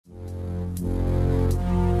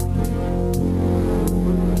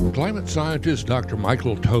Climate scientist Dr.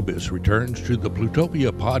 Michael Tobis returns to the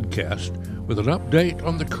Plutopia podcast with an update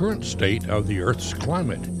on the current state of the Earth's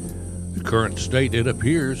climate. The current state, it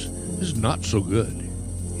appears, is not so good.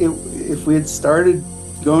 If we had started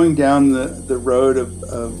going down the road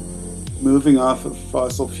of moving off of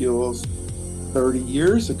fossil fuels 30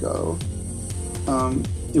 years ago,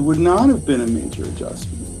 it would not have been a major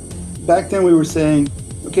adjustment. Back then we were saying,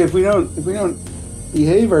 okay, if we don't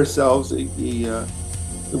behave ourselves,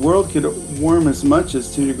 the world could warm as much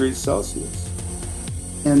as 2 degrees Celsius.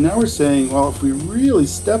 And now we're saying, well, if we really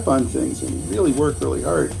step on things and really work really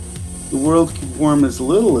hard, the world could warm as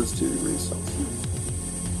little as 2 degrees Celsius.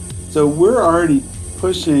 So we're already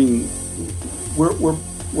pushing,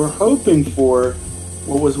 we're hoping for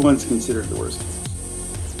what was once considered the worst case.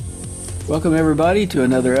 Welcome everybody to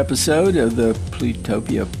another episode of the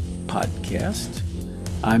Plutopia podcast.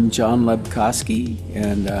 I'm John Lebkowski,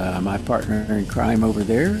 and my partner in crime over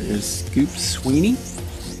there is Scoop Sweeney.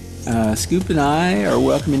 Scoop and I are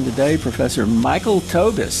welcoming today Professor Michael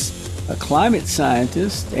Tobis, a climate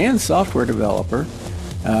scientist and software developer.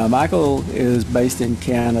 Michael is based in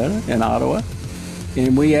Canada, in Ottawa,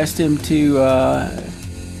 and we asked him to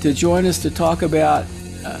join us to talk about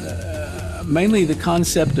mainly the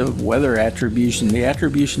concept of weather attribution, the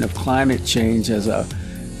attribution of climate change as a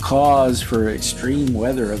cause for extreme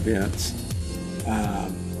weather events.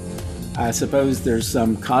 I suppose there's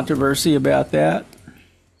some controversy about that.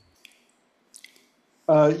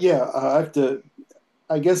 I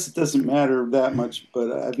guess it doesn't matter that much,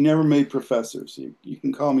 but I've never made professor, so you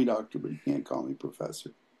can call me doctor, but you can't call me professor.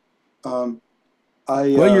 Well,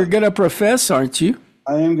 you're going to profess, aren't you?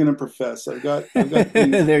 I am going to profess. I've got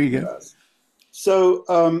there you go.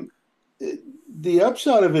 So the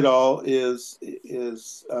upshot of it all is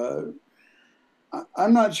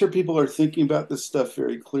I'm not sure people are thinking about this stuff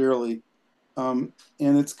very clearly, and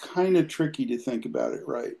it's kind of tricky to think about it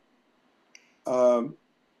right.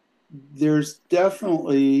 There's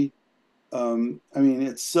definitely,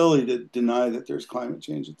 it's silly to deny that there's climate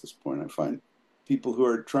change at this point. I find people who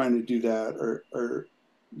are trying to do that are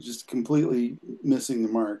just completely missing the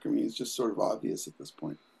mark. I mean, it's just sort of obvious at this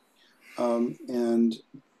point. And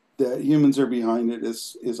that humans are behind it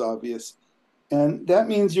is obvious. And that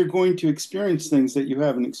means you're going to experience things that you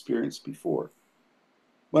haven't experienced before.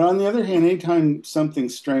 But on the other hand, anytime something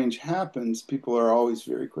strange happens, people are always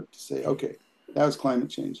very quick to say, okay, that was climate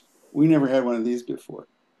change. We never had one of these before.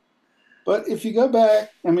 But if you go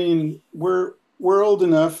back, we're old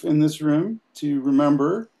enough in this room to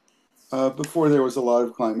remember before there was a lot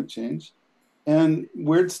of climate change. And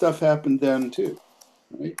weird stuff happened then too,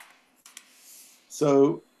 right?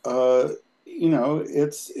 So,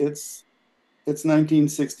 it's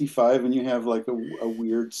 1965 and you have like a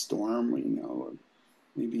weird storm,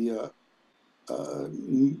 maybe I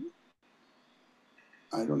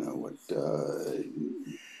don't know what,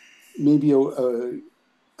 maybe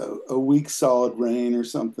a week solid rain or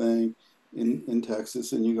something in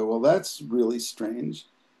Texas, and you go, well, that's really strange.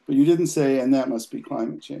 But you didn't say, and that must be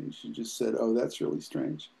climate change. You just said, oh, that's really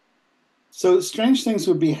strange. So strange things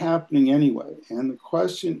would be happening anyway. And the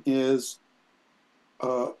question is,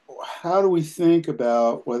 how do we think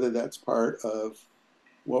about whether that's part of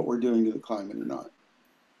what we're doing to the climate or not?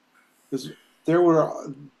 Because there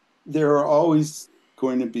are always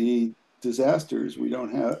going to be disasters. We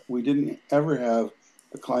didn't ever have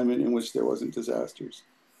a climate in which there wasn't disasters.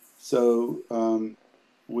 So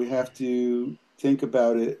we have to think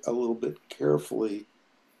about it a little bit carefully,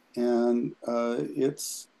 and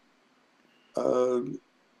it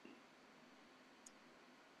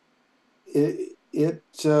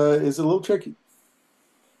is a little tricky.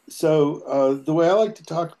 So the way I like to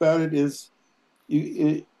talk about it is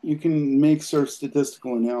you can make sort of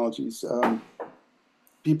statistical analogies.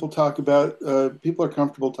 People are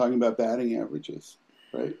comfortable talking about batting averages,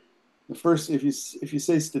 right? The first, if you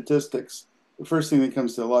say statistics, the first thing that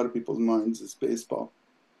comes to a lot of people's minds is baseball.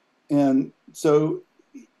 And so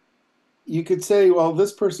you could say, well,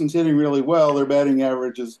 this person's hitting really well. Their batting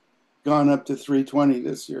average has gone up to 320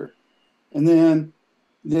 this year. And then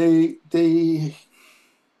they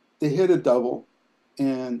hit a double,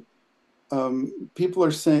 and people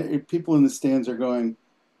in the stands are going,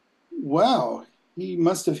 wow, he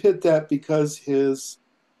must have hit that because his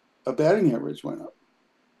batting average went up.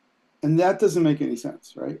 And that doesn't make any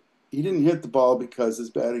sense, right? He didn't hit the ball because his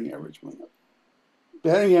batting average went up.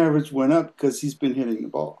 Batting average went up because he's been hitting the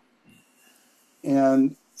ball.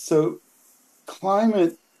 And so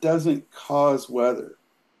climate doesn't cause weather.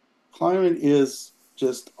 Climate is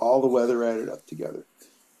just all the weather added up together.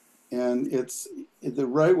 And it's the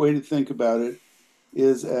right way to think about it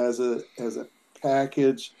is as a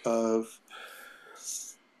package of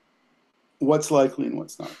what's likely and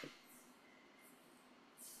what's not.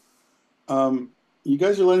 You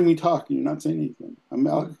guys are letting me talk. You're not saying anything.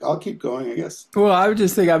 I'll keep going, I guess. Well, I would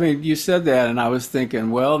just think, I mean, you said that, and I was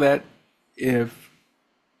thinking, well, that if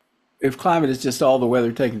climate is just all the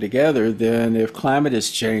weather taken together, then if climate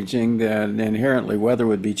is changing, then inherently weather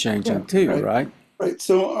would be Yeah, changing too, right. right? Right.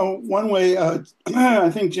 So one way, I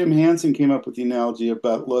think Jim Hansen came up with the analogy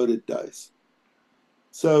about loaded dice.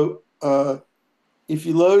 So if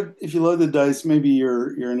you load the dice, maybe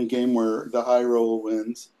you're in a game where the high roll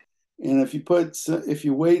wins, and if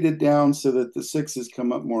you weight it down so that the sixes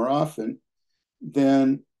come up more often,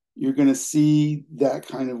 then you're going to see that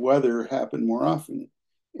kind of weather happen more often.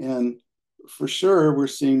 And for sure, we're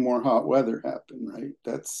seeing more hot weather happen, right?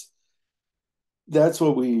 That's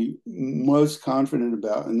what we most confident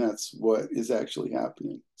about, and that's what is actually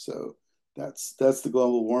happening. So that's the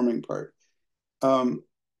global warming part.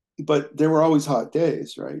 But there were always hot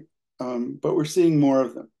days, right? But we're seeing more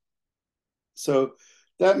of them. So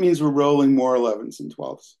that means we're rolling more 11s and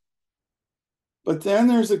 12s. But then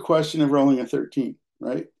there's a question of rolling a 13,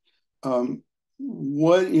 right?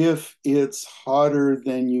 What if it's hotter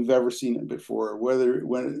than you've ever seen it before?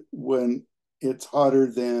 When it's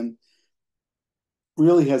hotter than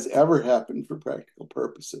really has ever happened for practical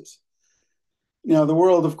purposes. Now, the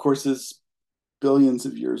world, of course, is billions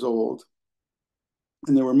of years old,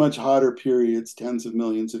 and there were much hotter periods tens of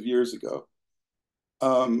millions of years ago.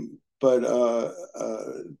 But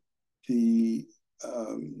the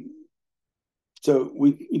so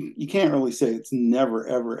you can't really say it's never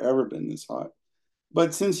ever been this hot.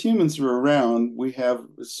 But since humans are around, we have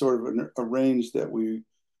sort of a range that we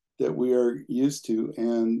are used to,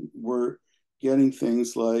 and we're getting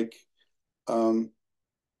things like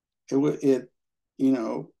it you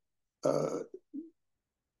know uh,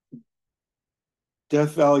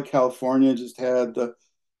 Death Valley, California just had the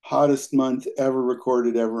hottest month ever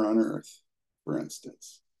recorded ever on Earth, for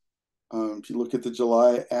instance. If you look at the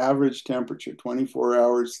July average temperature, 24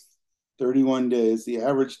 hours, 31 days, the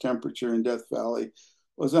average temperature in Death Valley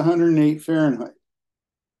was 108 Fahrenheit.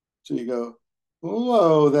 So you go,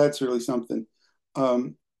 whoa, that's really something.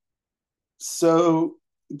 So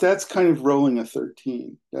that's kind of rolling a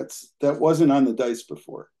 13. That wasn't on the dice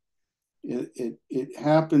before. It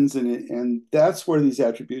happens, and that's where these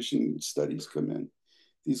attribution studies come in.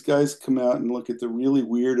 These guys come out and look at the really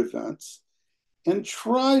weird events and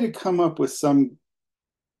try to come up with some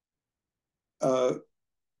uh,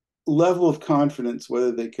 level of confidence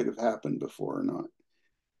whether they could have happened before or not.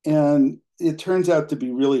 And it turns out to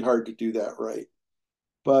be really hard to do that right.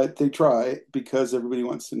 But they try because everybody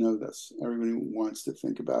wants to know this. Everybody wants to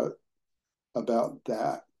think about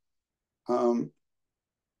that.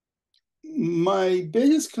 My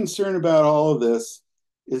biggest concern about all of this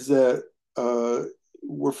is that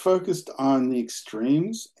we're focused on the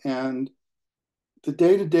extremes, and the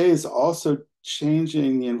day to day is also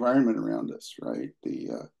changing the environment around us, right?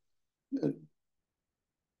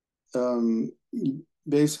 Um,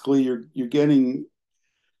 Basically, you're getting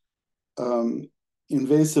um,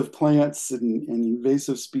 invasive plants and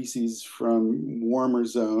invasive species from warmer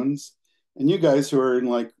zones, and you guys who are in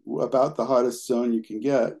like about the hottest zone you can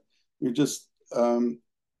get, you're just going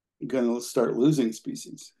to start losing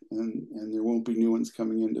species, and there won't be new ones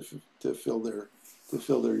coming in to fill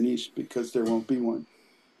their niche because there won't be one.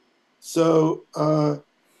 So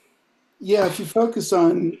yeah, if you focus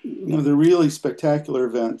on the really spectacular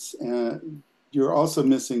events, you're also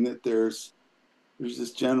missing that there's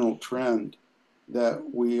this general trend that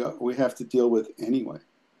we have to deal with anyway.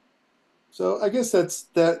 So I guess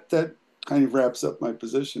that kind of wraps up my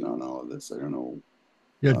position on all of this. I don't know.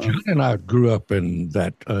 Yeah, John and I grew up in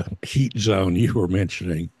that heat zone you were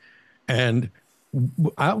mentioning, and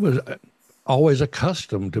I was always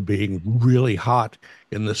accustomed to being really hot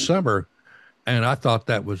in the summer, and I thought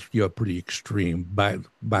that was pretty extreme back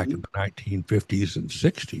in the 1950s and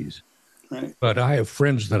 60s. Right. But I have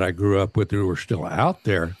friends that I grew up with who are still out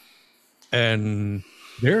there, and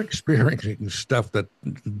they're experiencing stuff that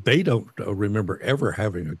they don't remember ever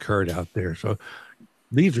having occurred out there. So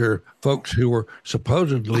these are folks who were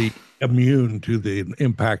supposedly immune to the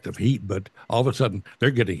impact of heat, but all of a sudden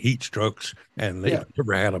they're getting heat strokes and they've Yeah.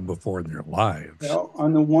 never had them before in their lives. Well,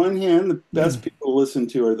 on the one hand, the best people to listen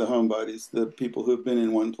to are the homebodies, the people who've been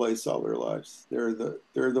in one place all their lives. They're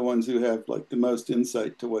the ones who have like the most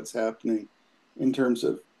insight to what's happening in terms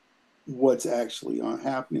of what's actually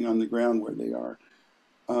happening on the ground where they are.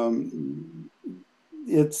 Um,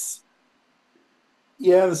 it's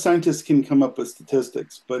Yeah, the scientists can come up with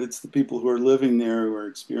statistics, but it's the people who are living there who are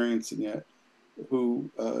experiencing it who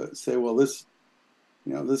say, well,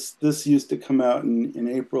 this used to come out in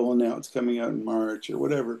April and now it's coming out in March or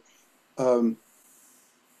whatever. Um,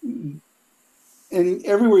 and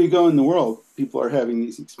everywhere you go in the world, people are having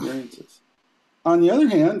these experiences. On the other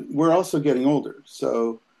hand, we're also getting older,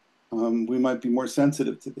 so we might be more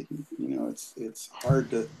sensitive to the heat. It's hard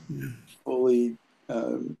to fully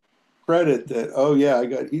credit that. Oh yeah, I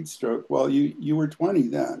got heat stroke. Well, you were 20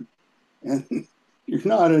 then, and you're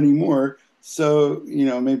not anymore. So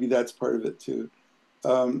maybe that's part of it too.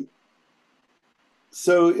 Um,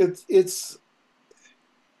 so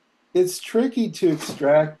it's tricky to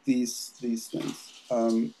extract these things.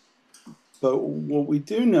 But what we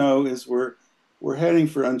do know is we're heading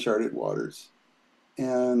for uncharted waters,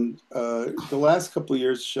 and the last couple of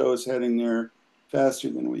years show us heading there faster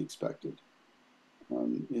than we expected.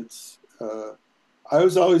 It's I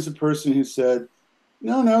was always a person who said,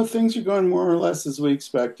 no, things are going more or less as we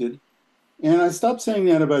expected, and I stopped saying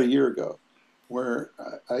that about a year ago, where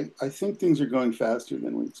I think things are going faster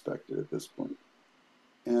than we expected at this point,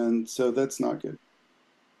 and so that's not good.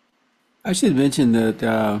 I should mention that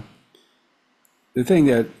the thing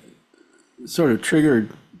that sort of triggered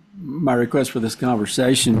my request for this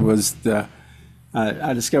conversation was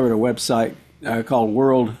I discovered a website called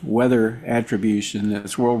World Weather Attribution.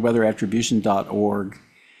 It's worldweatherattribution.org,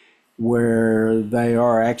 where they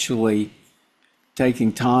are actually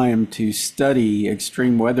taking time to study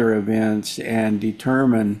extreme weather events and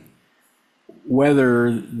determine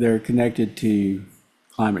whether they're connected to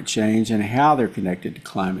climate change and how they're connected to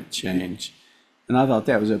climate change. And I thought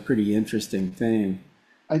that was a pretty interesting thing.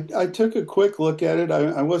 I took a quick look at it.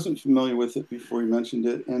 I wasn't familiar with it before you mentioned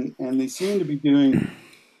it, and they seem to be doing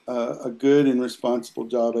a good and responsible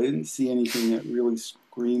job. I didn't see anything that really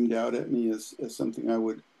screamed out at me as something I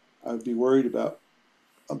would be worried about.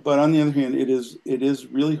 But on the other hand, it is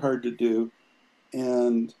really hard to do,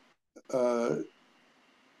 and to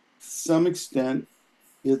some extent,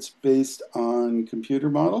 it's based on computer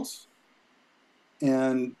models,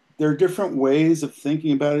 and there are different ways of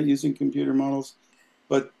thinking about it using computer models.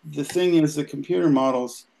 But the thing is, the computer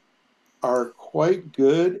models are quite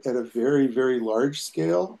good at a very, very large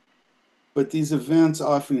scale, but these events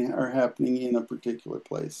often are happening in a particular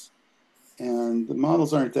place, and the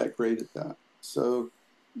models aren't that great at that. So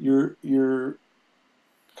you're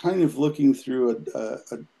kind of looking through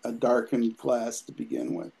a darkened glass to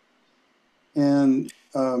begin with, and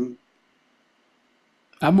I'm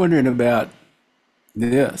wondering about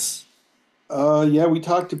this. yeah, we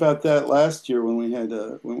talked about that last year when we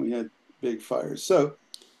had big fires. So,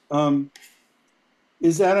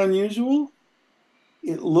 is that unusual?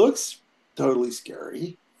 It looks totally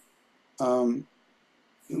scary. Um,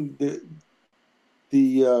 the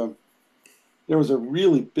there was a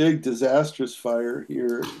really big disastrous fire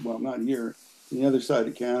here. Well, not here, on the other side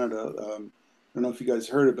of Canada. I don't know if you guys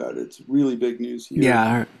heard about it. It's really big news here.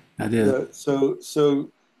 Yeah, I did.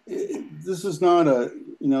 This is not a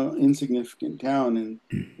insignificant town in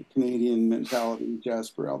the Canadian mentality,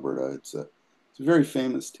 Jasper, Alberta. It's a very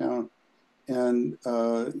famous town, and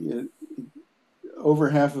over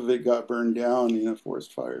half of it got burned down in a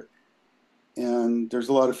forest fire. And there's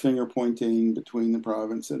a lot of finger pointing between the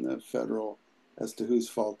province and the federal as to whose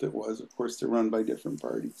fault it was. Of course, they're run by different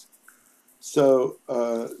parties. So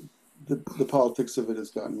the politics of it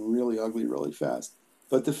has gotten really ugly really fast.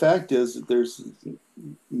 But the fact is that there's a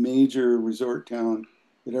major resort town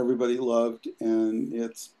that everybody loved, and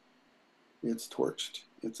it's torched.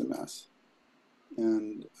 It's a mess.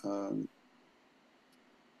 And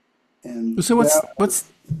So what's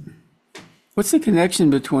the connection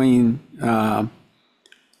between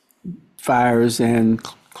fires and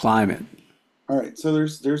climate? All right, so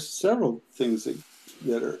there's several things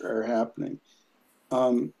that are happening.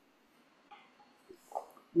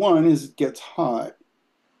 One is it gets hot.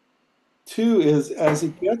 Two is as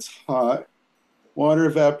it gets hot, water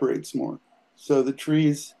evaporates more. So the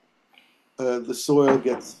trees, the soil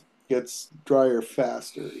gets drier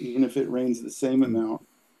faster. Even if it rains the same amount,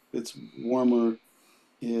 it's warmer,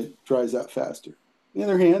 it dries out faster. On the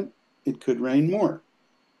other hand, it could rain more.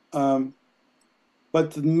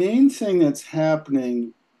 But the main thing that's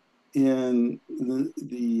happening in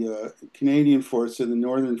the Canadian forests and the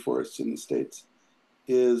northern forests in the States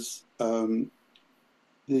is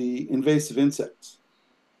the invasive insects.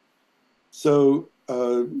 So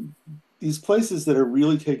these places that are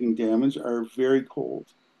really taking damage are very cold.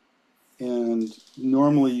 And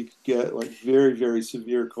normally you could get like very, very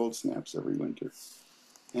severe cold snaps every winter.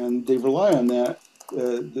 And they rely on that.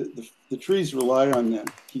 The trees rely on that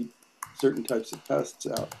to keep certain types of pests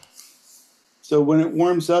out. So when it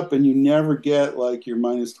warms up and you never get like your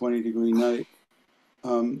minus 20 degree night,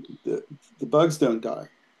 the bugs don't die,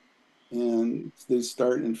 and they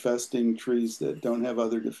start infesting trees that don't have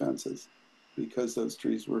other defenses because those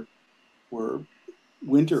trees were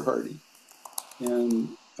winter hardy,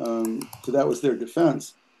 and so that was their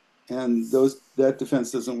defense. And that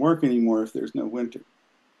defense doesn't work anymore if there's no winter.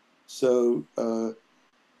 So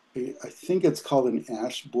I think it's called an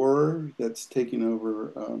ash borer that's taking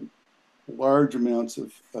over large amounts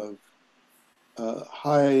of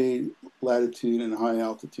high latitude and high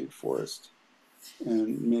altitude forest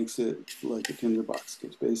and makes it like a tinderbox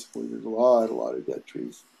because basically there's a lot of dead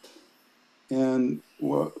trees. And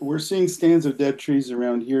we're seeing stands of dead trees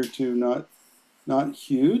around here too, not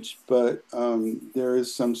huge, but there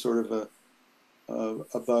is some sort of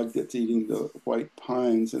a bug that's eating the white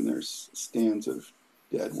pines, and there's stands of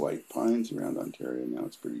dead white pines around Ontario now.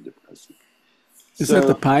 It's pretty depressing. Is that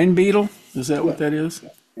the So pine beetle? Is that yeah, what that is?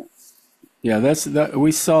 yeah. Yeah, that's that.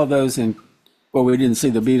 We saw those in. Well, we didn't see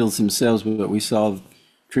the beetles themselves, but we saw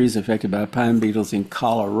trees affected by pine beetles in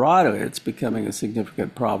Colorado. It's becoming a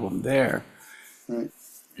significant problem there. Right,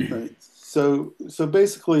 right. So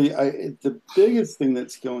basically, the biggest thing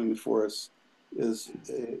that's killing the forest is,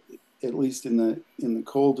 at least in the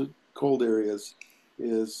cold areas,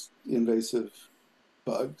 is invasive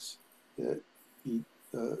bugs that eat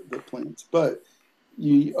the plants. But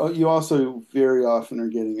you also very often are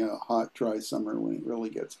getting a hot, dry summer when it really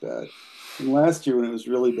gets bad. And last year when it was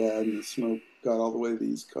really bad and the smoke got all the way to the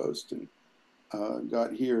East Coast and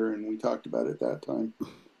got here, and we talked about it that time.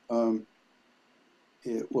 Um,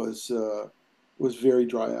 it was very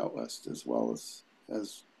dry out west as well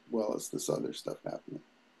as this other stuff happening.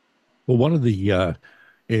 Well, one of the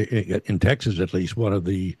in Texas, at least, one of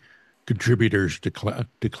the contributors to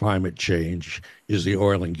climate change is the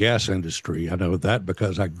oil and gas industry. I know that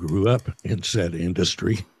because I grew up in said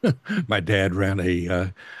industry. My dad ran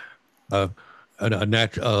a,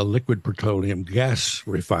 a liquid petroleum gas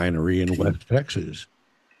refinery in West Texas,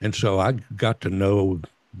 and so I got to know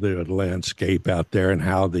the landscape out there and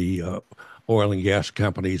how the oil and gas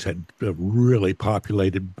companies had really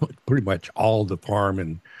populated pretty much all the farm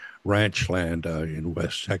and ranch land in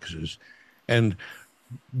West Texas. And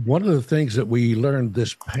one of the things that we learned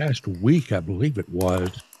this past week, I believe it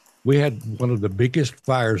was, we had one of the biggest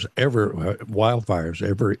fires ever, wildfires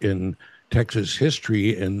ever in Texas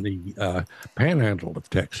history in the panhandle of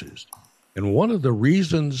Texas. And one of the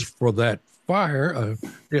reasons for that fire,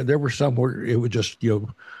 yeah, there were some where it was just,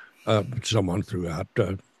 someone threw out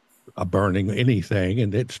a burning anything,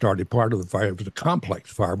 and it started part of the fire. It was a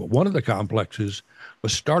complex fire, but one of the complexes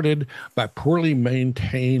was started by poorly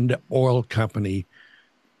maintained oil company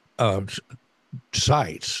uh,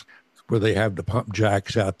 sites where they have the pump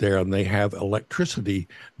jacks out there and they have electricity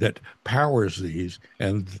that powers these.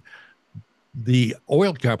 And the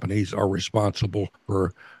oil companies are responsible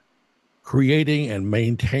for creating and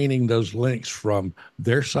maintaining those links from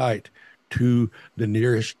their site to the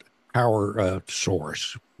nearest power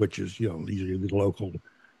source, which is, usually the local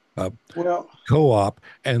uh, Well, co-op.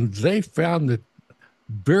 And they found that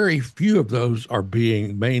very few of those are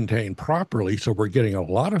being maintained properly. So we're getting a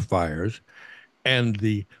lot of fires. And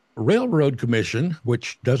the Railroad Commission,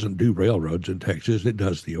 which doesn't do railroads in Texas, it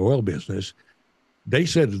does the oil business, they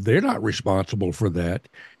said they're not responsible for that.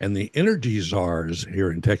 And the energy czars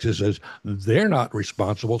here in Texas says they're not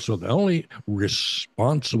responsible. So the only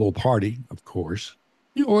responsible party, of course,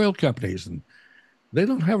 the oil companies. And they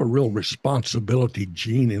don't have a real responsibility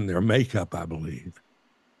gene in their makeup, I believe.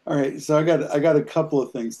 all right. So I got a couple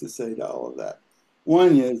of things to say to all of that.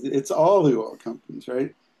 One is it's all the oil companies,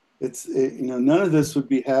 right? None of this would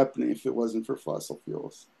be happening if it wasn't for fossil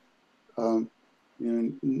fuels. Um,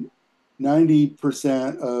 you know,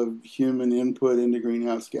 90% of human input into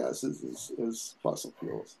greenhouse gases is fossil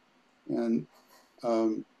fuels, and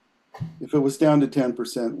if it was down to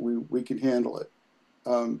 10%, we could handle it.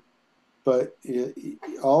 Um, but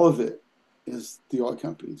all of it is the oil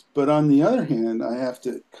companies. But on the other hand, I have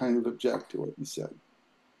to kind of object to what you said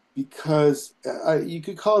because you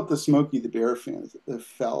could call it the Smokey the Bear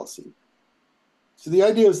fallacy. So the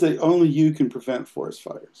idea is that only you can prevent forest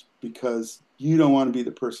fires because you don't want to be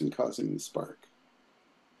the person causing the spark.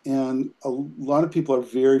 And a lot of people are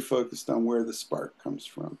very focused on where the spark comes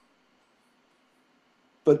from.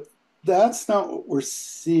 But that's not what we're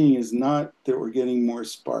seeing, is not that we're getting more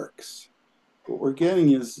sparks. What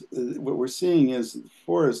we're seeing is the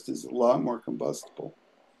forest is a lot more combustible,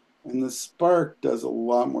 and the spark does a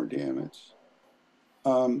lot more damage.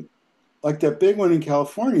 Um, like that big one in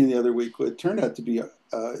California the other week, it turned out to be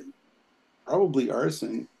probably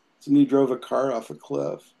arson. Somebody drove a car off a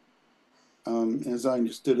cliff. As I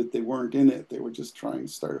understood it, they weren't in it; they were just trying to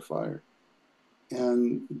start a fire.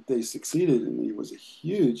 and they succeeded, and it was a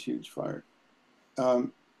huge, huge fire.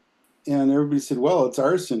 And everybody said, well, it's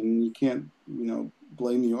arson, and you can't,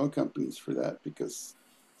 blame the oil companies for that because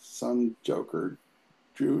some joker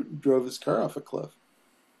drove his car off a cliff.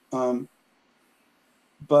 But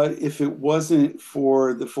if it wasn't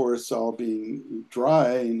for the forests all being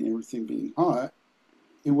dry and everything being hot,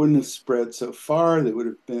 it wouldn't have spread so far. They would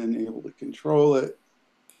have been able to control it.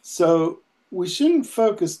 So we shouldn't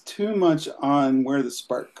focus too much on where the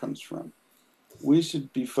spark comes from. We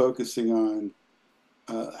should be focusing on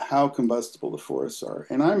how combustible the forests are.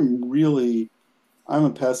 And I'm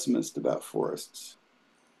a pessimist about forests.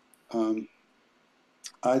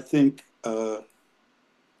 I think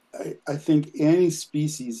I think any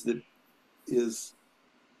species that is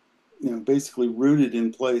basically rooted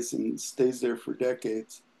in place and stays there for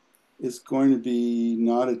decades is going to be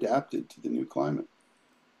not adapted to the new climate,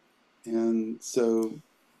 and so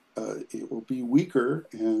it will be weaker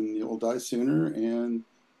and it will die sooner, and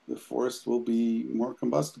the forest will be more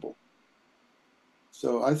combustible.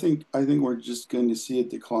 So I think we're just going to see a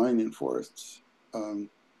decline in forests.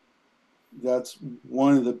 That's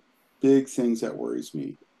one of the big things that worries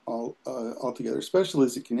me altogether, especially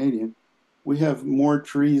as a Canadian. We have more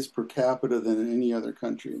trees per capita than any other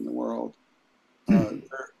country in the world. There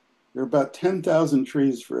are about 10,000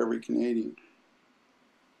 trees for every Canadian,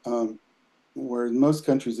 where in most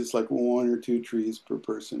countries it's like 1 or 2 trees per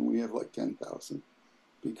person. We have like 10,000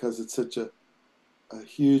 because it's such a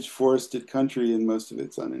huge forested country and most of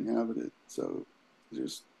it's uninhabited. So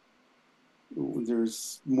there's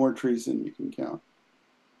more trees than you can count.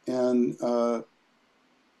 And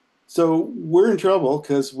so we're in trouble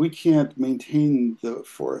because we can't maintain the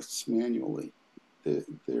forests manually.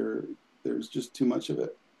 There's just too much of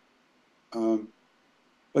it.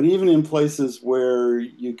 But even in places where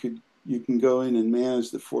you can go in and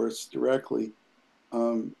manage the forests directly,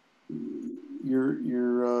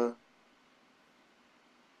 your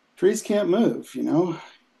trees can't move.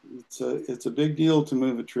 It's a big deal to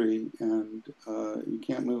move a tree, and you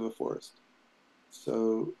can't move a forest.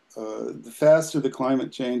 So the faster the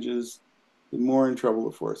climate changes, the more in trouble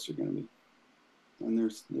the forests are going to be, and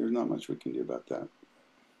there's not much we can do about that.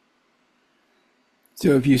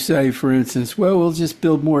 So if you say, for instance, well, we'll just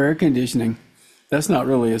build more air conditioning, that's not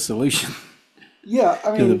really a solution. Yeah,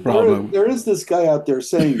 I to the mean, problem. there is this guy out there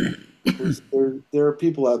saying there are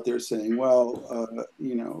people out there saying, well,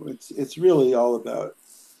 it's really all about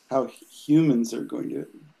how humans are going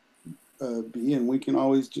to be, and we can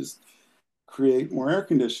always just create more air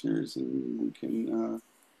conditioners, and we can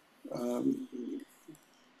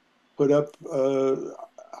put up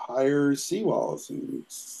higher seawalls and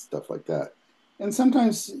stuff like that. And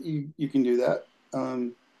sometimes you can do that.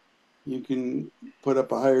 You can put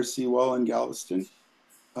up a higher seawall in Galveston.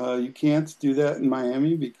 You can't do that in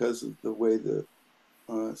Miami because of the way the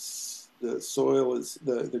soil is,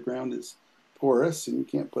 the ground is porous, and you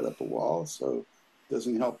can't put up a wall, so it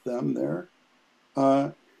doesn't help them there.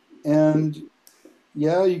 And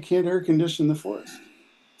yeah, you can't air condition the forest.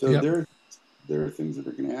 So Yep. there are things that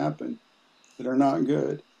are going to happen that are not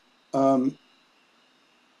good.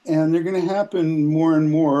 And they're going to happen more and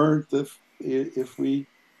more if we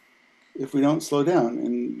don't slow down,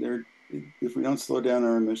 and if we don't slow down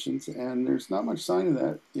our emissions. And there's not much sign of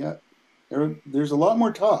that yet. There's a lot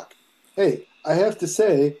more talk. Hey, I have to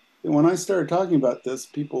say that when I started talking about this,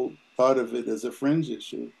 people thought of it as a fringe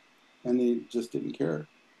issue, and they just didn't care.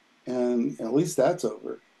 And at least that's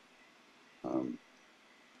over.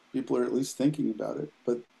 People are at least thinking about it.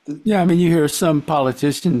 But Yeah, I mean, you hear some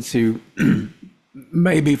politicians who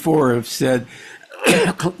maybe before have said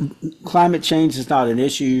climate change is not an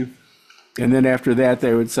issue. And then after that,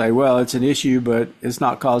 they would say, well, it's an issue, but it's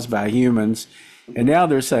not caused by humans. And now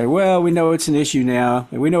they're saying, well, we know it's an issue now,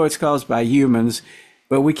 and we know it's caused by humans,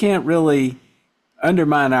 but we can't really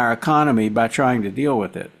undermine our economy by trying to deal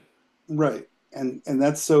with it. right. And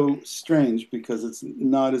that's so strange because it's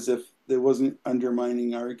not as if it wasn't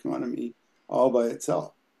undermining our economy all by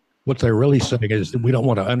itself. What they're really saying is that we don't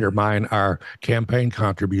want to undermine our campaign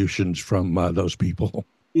contributions from those people.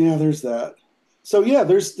 Yeah, there's that. So yeah,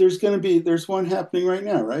 there's one happening right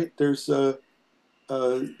now, right? There's a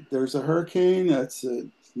hurricane that's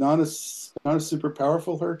not a super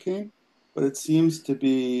powerful hurricane, but it seems to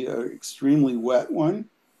be an extremely wet one,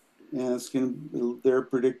 and they're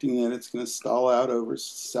predicting that it's going to stall out over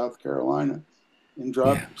South Carolina and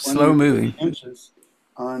drop Yeah, 20 slow or 30 moving. inches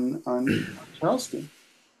on Charleston.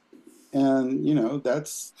 And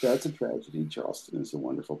that's a tragedy. Charleston is a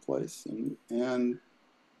wonderful place, and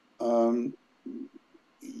um,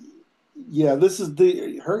 yeah,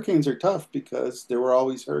 the hurricanes are tough because there were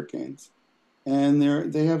always hurricanes, and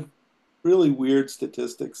they have really weird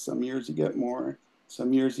statistics. Some years you get more,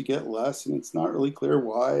 some years you get less, and it's not really clear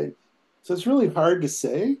why. So it's really hard to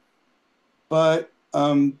say. But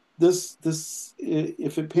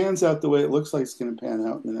if it pans out the way it looks like it's going to pan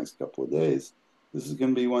out in the next couple of days, this is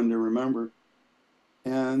going to be one to remember.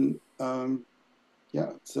 And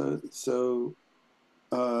yeah,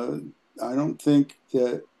 uh, I don't think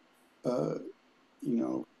that uh,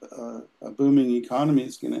 a booming economy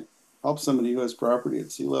is going to help somebody who has property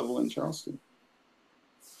at sea level in Charleston.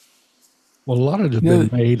 Well, a lot has been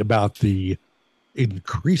made about the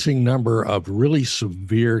increasing number of really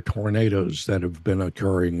severe tornadoes that have been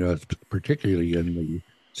occurring, particularly in the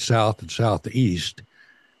south and southeast.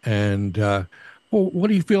 And well, what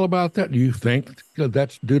do you feel about that? Do you think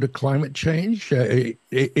that's due to climate change?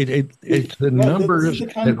 It's the numbers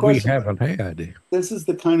that we haven't had. This is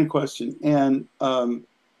the kind of question. And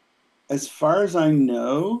as far as I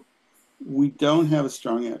know, we don't have a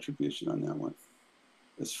strong attribution on that one.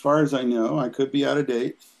 As far as I know, I could be out of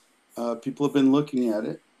date. People have been looking at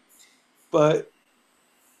it. But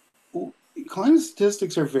climate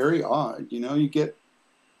statistics are very odd.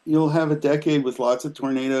 You'll have a decade with lots of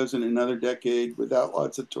tornadoes and another decade without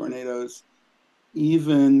lots of tornadoes,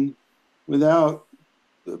 even without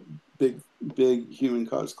the big human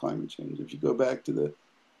caused climate change. If you go back to the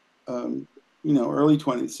early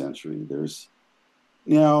 20th century,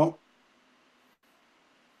 now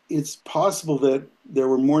it's possible that there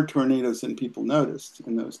were more tornadoes than people noticed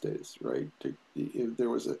in those days, right? If there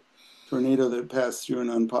was a tornado that passed through an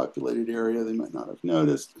unpopulated area, they might not have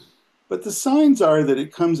noticed. But the signs are that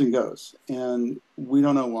it comes and goes, and we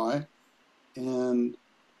don't know why. And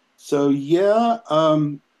so, yeah,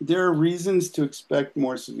 there are reasons to expect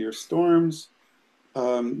more severe storms.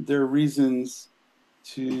 There are reasons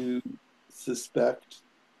to suspect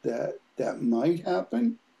that that might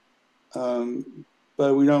happen,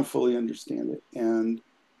 but we don't fully understand it. And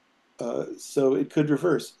so it could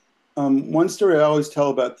reverse. One story I always tell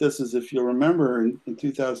about this is, if you'll remember in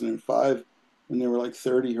 2005, when there were like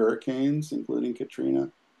 30 hurricanes, including Katrina,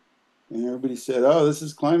 and everybody said, oh, this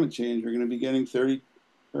is climate change. We're going to be getting 30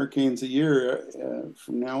 hurricanes a year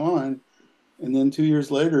from now on. And then 2 years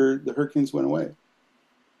later, the hurricanes went away.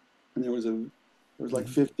 And there was like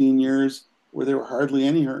 15 years where there were hardly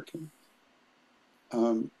any hurricanes.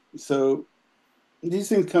 So these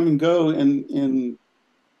things come and go in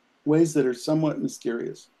ways that are somewhat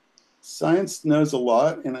mysterious. Science knows a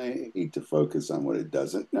lot, and I hate to focus on what it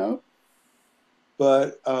doesn't know.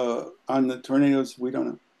 But on the tornadoes, we don't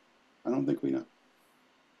know. I don't think we know.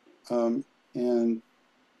 And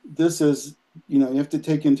this is, you have to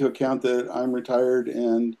take into account that I'm retired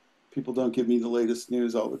and people don't give me the latest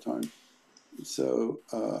news all the time. So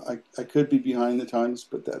I could be behind the times,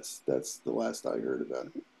 but that's the last I heard about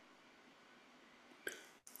it.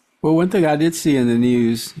 Well, one thing I did see in the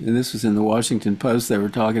news, and this was in the Washington Post, they were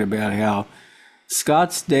talking about how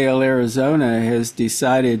Scottsdale, Arizona has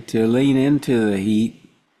decided to lean into the heat,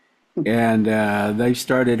 and they've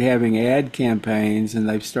started having ad campaigns, and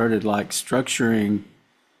they've started like structuring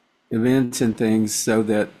events and things so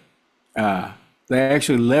that they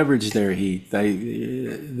actually leverage their heat.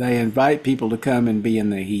 They invite people to come and be in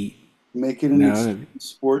the heat. Make it an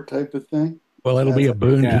sport type of thing. Well, it'll be a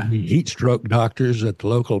boon to the heat stroke doctors at the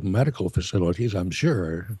local medical facilities, I'm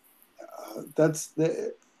sure.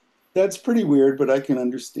 That's pretty weird, but I can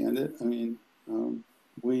understand it. I mean,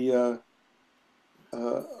 we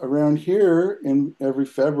around here in every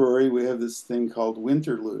February we have this thing called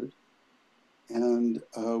Winterlude, and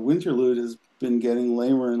Winterlude has been getting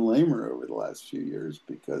lamer and lamer over the last few years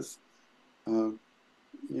because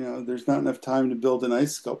there's not enough time to build an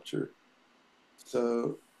ice sculpture.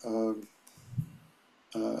 So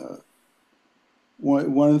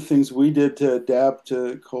one of the things we did to adapt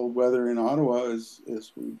to cold weather in Ottawa is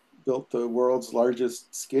we built the world's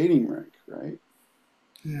largest skating rink, right?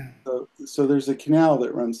 Yeah. So there's a canal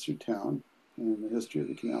that runs through town, and the history of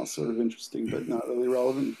the canal is sort of interesting, but not really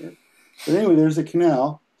relevant here. But anyway, there's a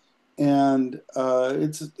canal, and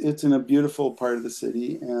it's in a beautiful part of the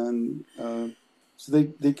city, and so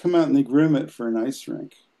they come out and they groom it for an ice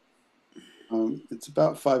rink. It's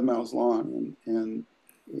about 5 miles long, and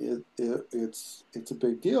it's a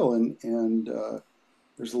big deal, and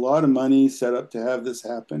there's a lot of money set up to have this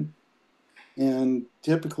happen. And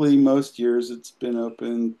typically, most years it's been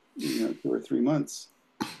open, 2 or 3 months.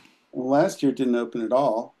 Well, last year it didn't open at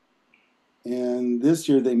all, and this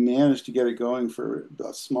year they managed to get it going for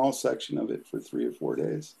a small section of it for 3 or 4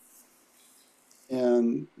 days.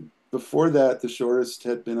 And before that, the shortest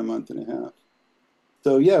had been a month and a half.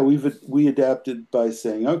 So yeah, we adapted by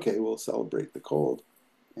saying, okay, we'll celebrate the cold.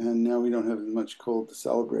 and now we don't have as much cold to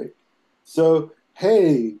celebrate. So,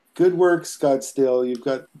 hey, good work, Scottsdale. You've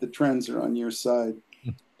got the trends are on your side,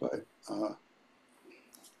 but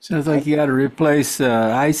Sounds like you got to replace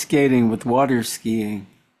ice skating with water skiing.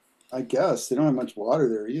 I guess they don't have much water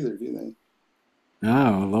there either, do they?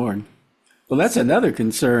 Oh, Lord. Well, that's It's another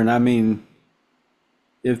concern. I mean,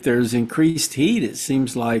 if there's increased heat, it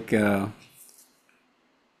seems like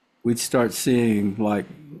we'd start seeing, like,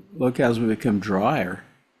 locales would become drier.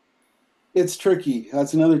 it's tricky.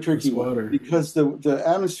 That's another tricky Less one water. because the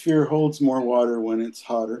atmosphere holds more water when it's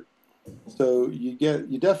hotter, so you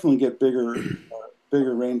definitely get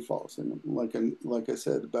bigger rainfalls. And like I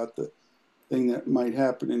said about the thing that might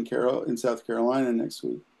happen in South Carolina next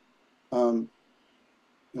week, um,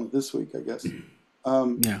 this week I guess.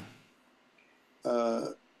 Um, Yeah.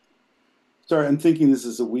 uh, Sorry, I'm thinking this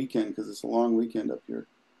is a weekend because it's a long weekend up here.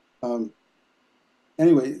 Um,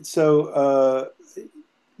 anyway, so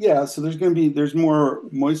yeah, so there's more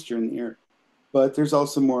moisture in the air, but there's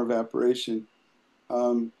also more evaporation.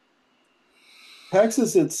 Um,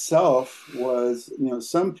 Texas itself was,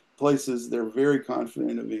 some places they're very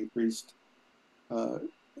confident of increased uh,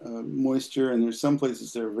 moisture, and there's some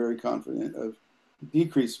places they're very confident of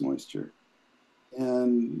decreased moisture.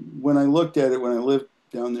 And when I looked at it, when I lived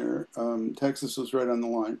down there, Texas was right on the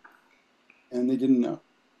line, and they didn't know.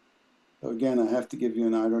 So again, I have to give you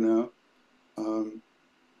an I don't know. Um,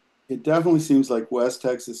 it definitely seems like West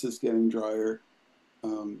Texas is getting drier.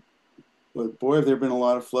 Um, but boy, have there been a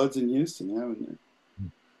lot of floods in Houston, haven't there?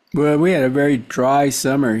 Well, we had a very dry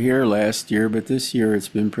summer here last year, but this year it's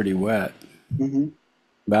been pretty wet, Mm-hmm.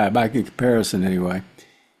 by comparison anyway.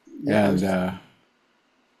 Yeah, And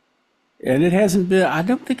and it hasn't been. I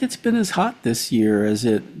don't think it's been as hot this year as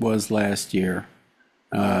it was last year.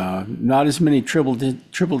 uh, Not as many triple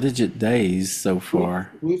digit days so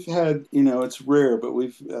far. we've had, it's rare, but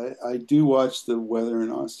I do watch the weather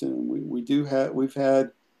in Austin, and we've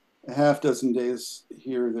had a half dozen days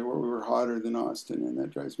here where we were hotter than Austin, and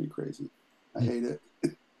that drives me crazy. I hate it.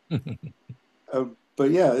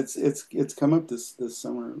 But yeah, it's come up this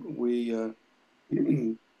summer. We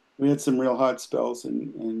had some real hot spells,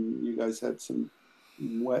 and you guys had some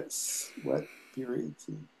wet periods.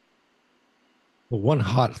 Well, one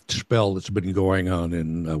hot spell that's been going on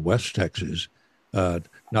in West Texas,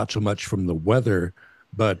 not so much from the weather,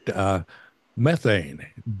 but methane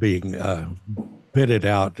being pitted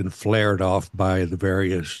out and flared off by the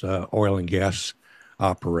various oil and gas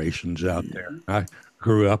operations out there. I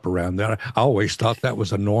grew up around that. I always thought that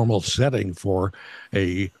was a normal setting for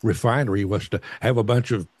a refinery, was to have a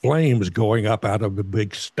bunch of flames going up out of a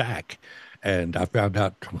big stack. And I found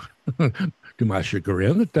out to my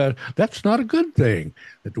chagrin that that's not a good thing.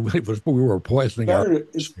 That we were poisoning our Better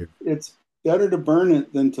atmosphere. it's better to burn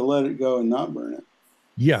it than to let it go and not burn it.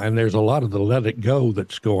 Yeah, and there's a lot of the let it go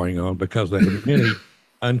that's going on because there are many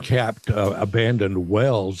uncapped, abandoned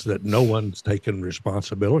wells that no one's taken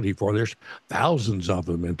responsibility for. There's thousands of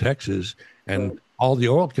them in Texas, and Right. all the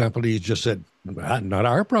oil companies just said, Not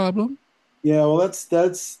our problem." Yeah, well, that's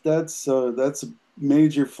a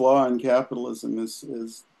major flaw in capitalism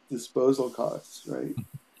is disposal costs, right?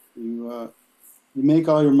 You make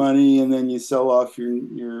all your money and then you sell off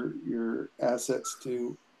your assets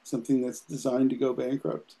to something that's designed to go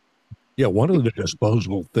bankrupt. Yeah, one of the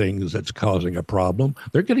disposable things that's causing a problem,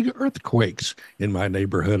 they're getting earthquakes in my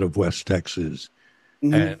neighborhood of West Texas.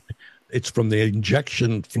 Mm-hmm. And it's from the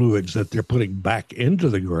injection fluids that they're putting back into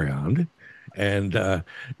the ground. And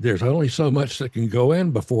there's only so much that can go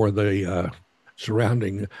in before the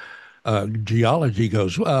surrounding geology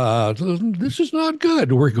goes, this is not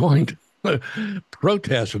good. We're going to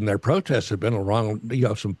protest. And their protests have been around,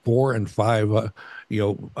 some 4 and 5,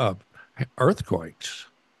 earthquakes.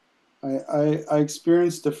 I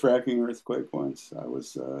experienced a fracking earthquake once. I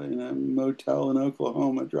was in a motel in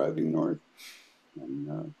Oklahoma driving north,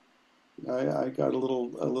 and I got a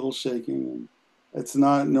little shaking. And it's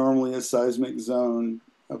not normally a seismic zone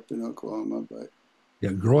up in Oklahoma, but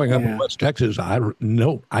Yeah, growing up in Yeah. West Texas, I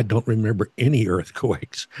don't remember any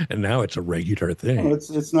earthquakes, and now it's a regular well, thing.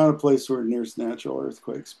 it's not a place where there's natural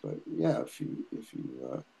earthquakes. But yeah, if you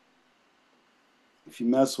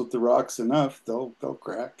mess with the rocks enough, they'll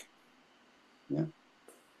crack. Yeah.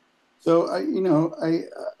 So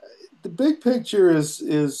the big picture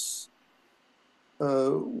is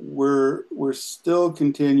we're still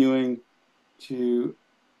continuing to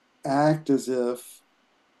act as if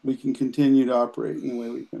we can continue to operate in the way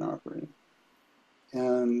we've been operating.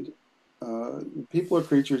 And people are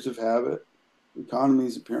creatures of habit.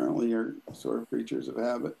 Economies apparently are sort of creatures of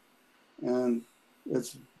habit. And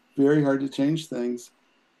it's very hard to change things.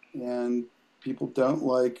 And people don't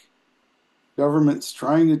like governments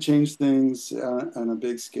trying to change things on a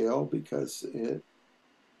big scale because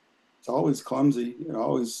it's always clumsy. It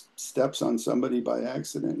always steps on somebody by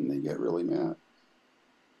accident and they get really mad.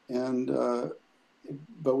 And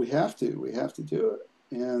but we have to do it,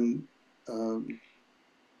 and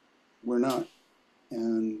we're not.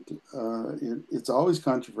 And it's always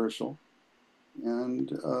controversial,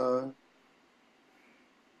 and I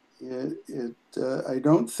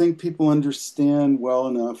don't think people understand well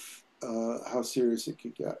enough how serious it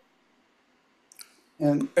could get.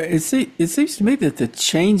 And it seems to me that the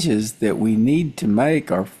changes that we need to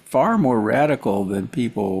make are far more radical than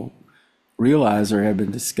people realize or have been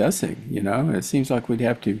discussing. You know, it seems like we'd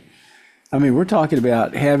have to. I mean, we're talking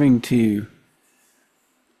about having to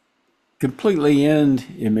completely end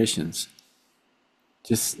emissions.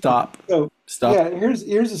 Just stop. so, Stop. yeah,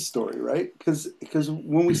 here's a story, right? Because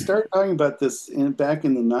when we start talking about this back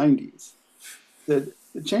in the 90s, that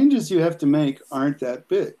the changes you have to make aren't that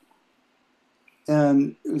big.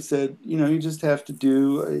 And we said, you just have to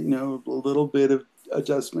do, a little bit of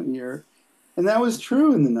adjustment here. And that was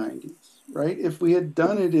true in the 90s, right? If we had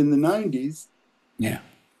done it in the 90s, Yeah.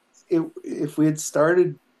 if we had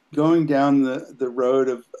started going down the road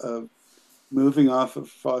of moving off of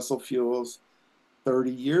fossil fuels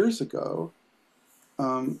 30 years ago,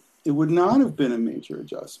 it would not have been a major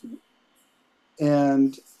adjustment.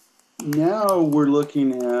 And now we're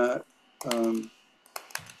looking at, I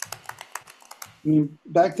mean,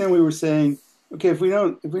 back then we were saying, okay, if we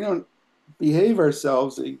don't behave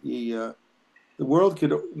ourselves, the world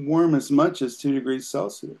could warm as much as 2 degrees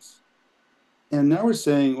Celsius. And now we're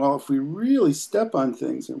saying, well, if we really step on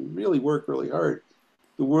things and really work really hard,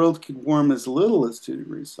 the world could warm as little as 2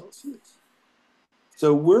 degrees Celsius.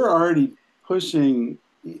 So we're already pushing.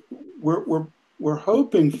 We're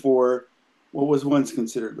hoping for what was once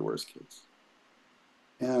considered the worst case,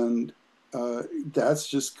 and that's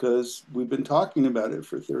just because we've been talking about it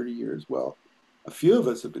for 30 years. Well, a few of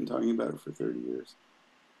us have been talking about it for 30 years.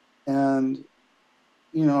 And,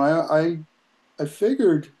 I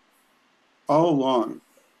figured all along,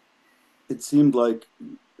 it seemed like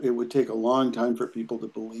it would take a long time for people to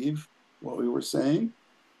believe what we were saying.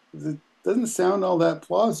 It doesn't sound all that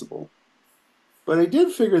plausible. But I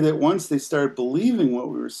did figure that once they started believing what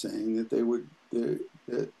we were saying, that they would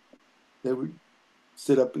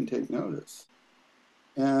sit up and take notice.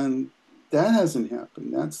 And that hasn't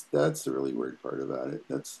happened. That's the really weird part about it.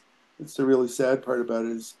 That's the really sad part about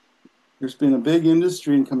it is there's been a big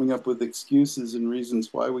industry in coming up with excuses and reasons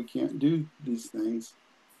why we can't do these things.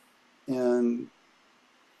 And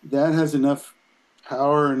that has enough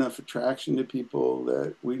power, enough attraction to people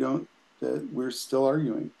that we're still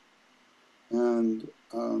arguing. And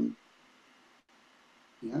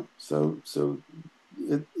yeah, so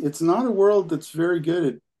it's not a world that's very good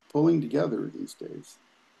at pulling together these days.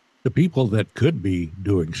 The people that could be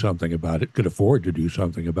doing something about it, could afford to do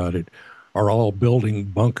something about it, are all building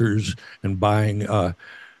bunkers and buying a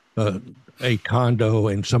condo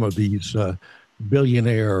in some of these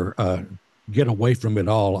billionaire get away from it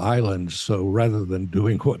all islands. So rather than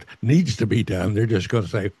doing what needs to be done, they're just going to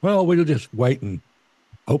say, well, we'll just wait and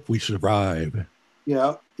hope we survive.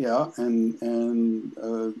 Yeah, and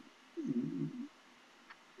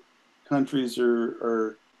countries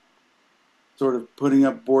are sort of putting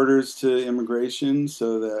up borders to immigration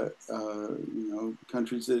so that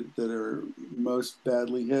countries that are most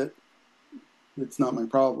badly hit, it's not my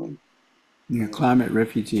problem. Yeah, climate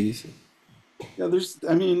refugees. Yeah,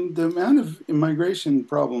 the amount of immigration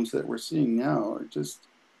problems that we're seeing now are just,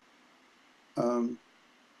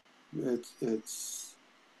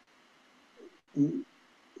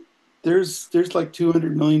 there's like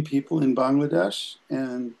 200 million people in Bangladesh,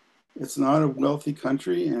 and it's not a wealthy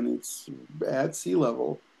country, and it's at sea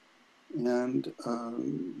level, and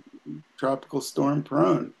tropical storm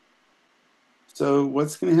prone. So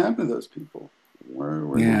what's going to happen to those people? Where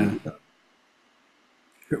Yeah.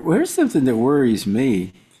 Here's something that worries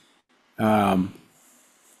me, and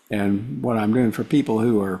what I'm doing for people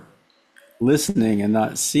who are listening and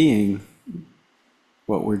not seeing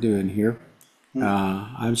what we're doing here.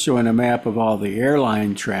 I'm showing a map of all the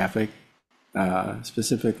airline traffic,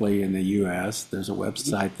 specifically in the U.S. There's a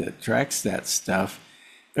website that tracks that stuff.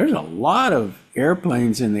 There's a lot of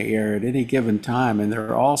airplanes in the air at any given time, and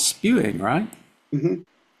they're all spewing, right? Mm-hmm.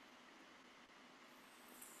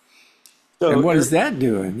 So and what is that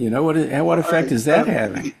doing? What effect is that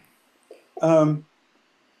having?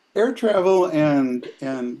 Air travel and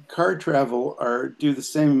car travel do the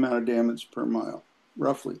same amount of damage per mile,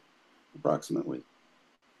 roughly, approximately.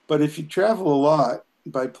 But if you travel a lot,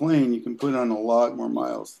 by plane, you can put on a lot more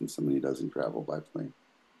miles than somebody who doesn't travel by plane.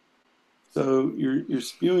 So you're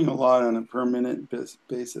spewing a lot on a per minute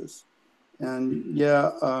basis. And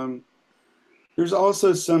yeah, there's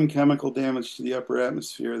also some chemical damage to the upper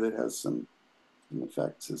atmosphere that has some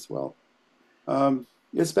effects as well.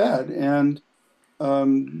 It's bad, and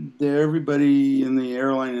everybody in the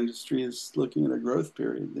airline industry is looking at a growth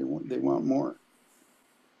period. They want more,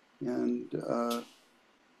 and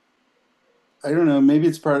I don't know. Maybe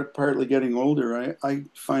it's partly getting older. I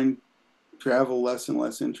find travel less and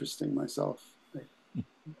less interesting myself.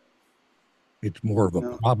 It's more of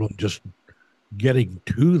a problem just getting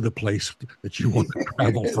to the place that you want to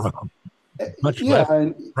travel from. Much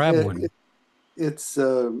less traveling. It's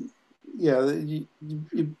yeah.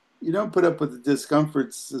 You don't put up with the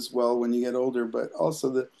discomforts as well when you get older, but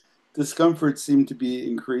also the discomforts seem to be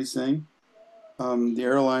increasing. The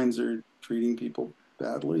airlines are treating people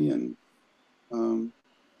badly, and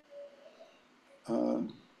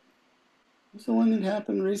what's the one that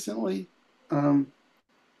happened recently? Oh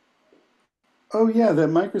yeah, that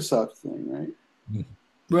Microsoft thing, right?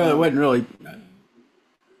 Well, it wasn't really.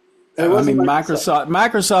 It wasn't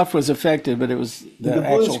Microsoft was affected, but it was the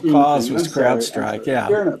actual cause was CrowdStrike. Yeah.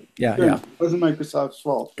 Fair enough. Yeah. Fair enough. It wasn't Microsoft's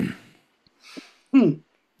fault.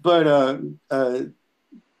 But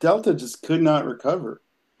Delta just could not recover.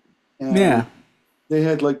 And they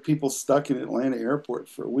had like people stuck in Atlanta airport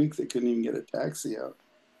for a week. They couldn't even get a taxi out.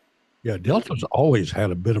 Yeah, Delta's always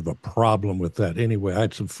had a bit of a problem with that anyway. I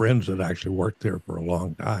had some friends that actually worked there for a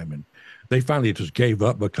long time, and they finally just gave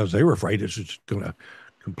up because they were afraid it's just going to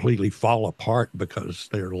completely fall apart because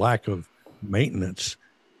their lack of maintenance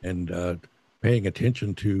and paying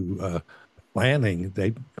attention to planning.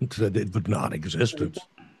 They said it was non-existent.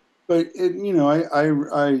 But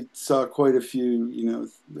I saw quite a few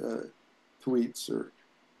tweets or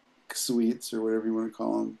suites or whatever you want to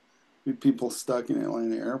call them, people stuck in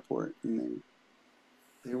Atlanta airport, and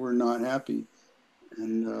they were not happy,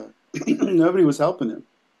 and nobody was helping them.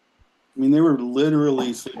 I mean, they were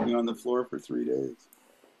literally sleeping on the floor for 3 days.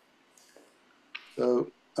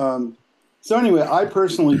 So anyway, I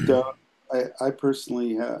personally don't. I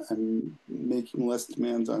personally am making less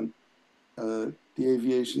demands on the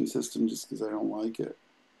aviation system just because I don't like it.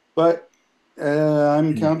 But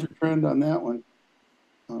I'm counter trend on that one.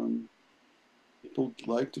 People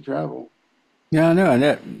like to travel. Yeah, I know, and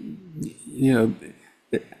that,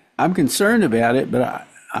 I'm concerned about it, but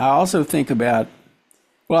I also think about,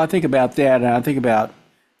 I think about that, and I think about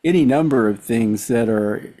any number of things that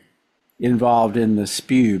are involved in the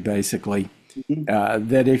spew, basically. Mm-hmm.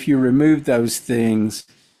 That if you remove those things,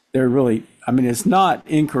 they're really, I mean, it's not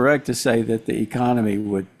incorrect to say that the economy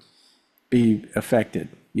would be affected,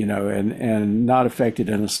 and not affected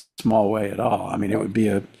in a small way at all. I mean, it would be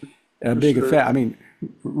a big effect. I mean,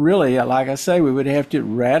 really, like I say, we would have to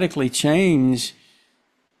radically change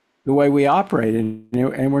the way we operate, and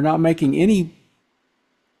we're not making any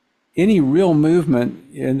real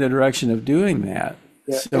movement in the direction of doing that.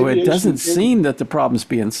 Yeah, so it doesn't seem that the problem's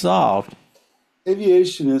being solved.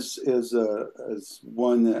 Aviation is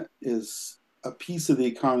one that is a piece of the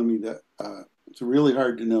economy that it's really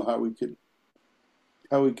hard to know how we could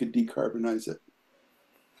decarbonize it.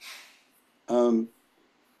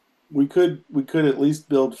 We could at least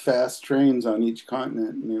build fast trains on each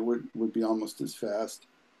continent, and it would be almost as fast.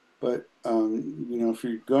 But if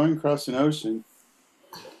you're going across an ocean,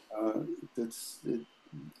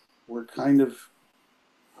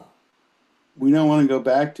 we don't want to go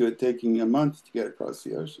back to it taking a month to get across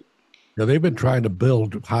the ocean. Yeah, they've been trying to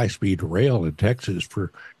build high-speed rail in Texas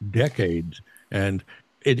for decades, and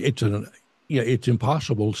it's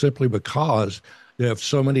impossible simply because they have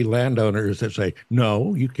so many landowners that say,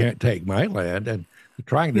 no, you can't take my land, and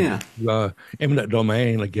trying to eminent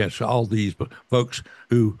domain against all these folks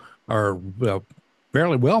who are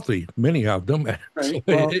fairly wealthy, many of them. Right.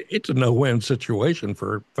 So it's a no-win situation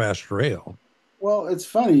for fast rail. Well, it's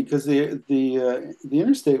funny because the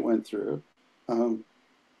interstate went through,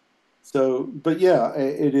 but yeah,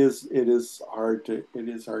 it is hard to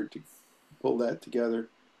pull that together.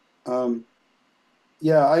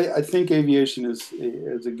 Yeah, I think aviation is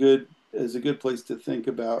a good place to think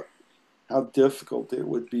about how difficult it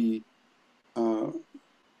would be.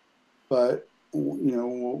 But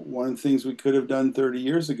one of the things we could have done 30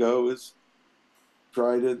 years ago is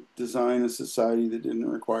try to design a society that didn't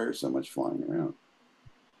require so much flying around.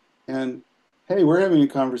 And hey, we're having a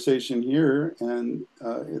conversation here, and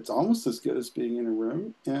it's almost as good as being in a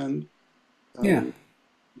room. And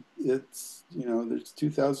it's there's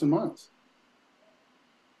 2,000 miles.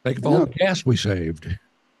 Think of all the gas we saved.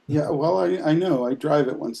 Yeah, well, I know. I drive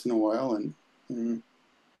it once in a while, and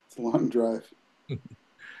It's a long drive.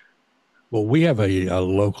 Well, we have a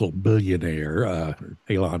local billionaire,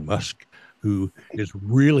 Elon Musk, who is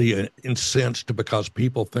really incensed because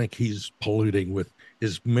people think he's polluting with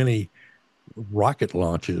his many rocket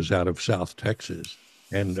launches out of South Texas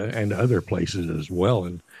and other places as well.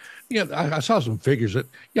 And yeah, I saw some figures that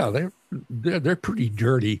they're pretty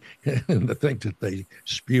dirty in the things that they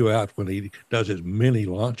spew out when he does his mini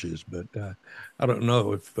launches. But I don't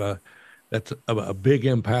know if that's a big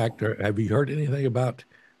impact. Or have you heard anything about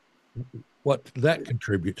what that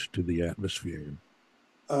contributes to the atmosphere?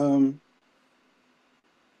 Um,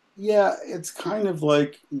 yeah, it's kind of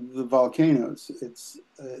like the volcanoes. It's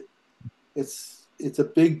a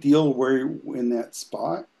big deal where you're in that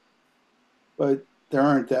spot, but there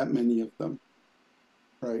aren't that many of them,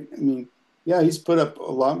 right? I mean, yeah, he's put up a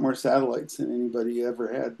lot more satellites than anybody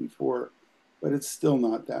ever had before, but it's still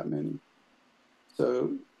not that many.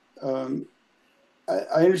 So um,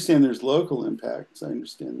 I understand there's local impacts. I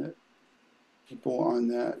understand that people on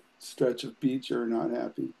that stretch of beach are not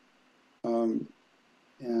happy. Um,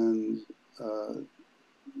 and uh,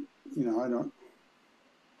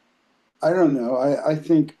 I don't know. I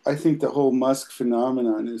think the whole Musk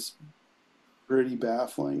phenomenon is pretty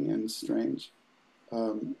baffling and strange.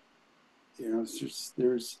 Um, it's just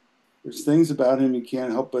there's things about him you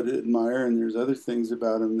can't help but admire, and there's other things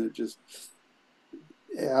about him that just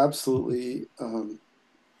absolutely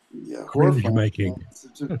yeah, Cringe horrifying. making.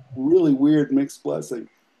 It's a really weird mixed blessing.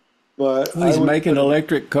 But Well, I he's would making put it,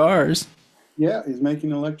 electric cars. yeah, he's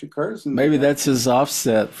making electric cars, Maybe that's his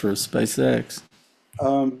offset for SpaceX.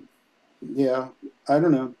 um, yeah, I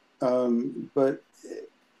don't know, but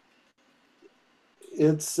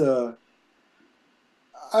it's.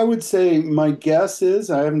 I would say my guess is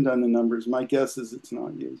I haven't done the numbers. My guess is it's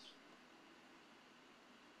not used.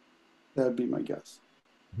 That'd be my guess.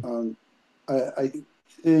 I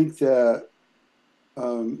think that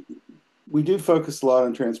um, we do focus a lot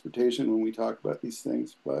on transportation when we talk about these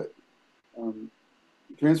things, but um,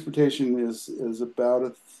 transportation is about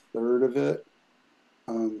a third of it.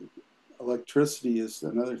 Um, Electricity is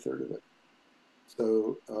another third of it.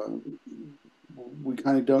 So we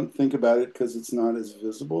kind of don't think about it because it's not as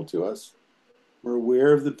visible to us. We're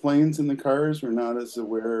aware of the planes and the cars. We're not as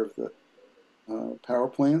aware of the power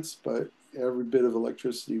plants, but every bit of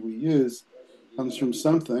electricity we use comes from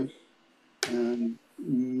something, and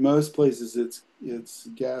most places it's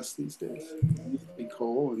gas these days. It used to be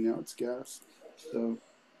coal, and now it's gas. So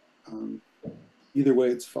um, either way,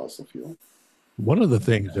 it's fossil fuel. One of the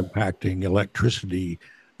things impacting electricity,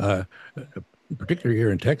 uh, particularly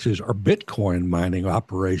here in Texas, are Bitcoin mining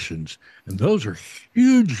operations. And those are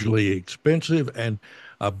hugely expensive and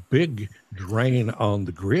a big drain on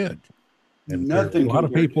the grid. And there's a Nothing lot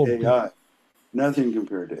of compared people. to AI. Nothing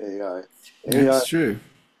compared to AI. AI, That's true.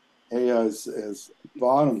 AI is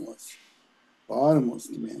bottomless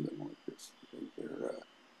demand on electricity.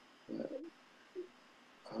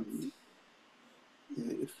 Um,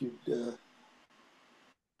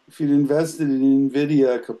 if you'd invested in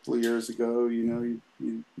Nvidia a couple of years ago, you'd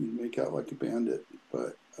make out like a bandit.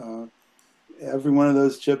 But every one of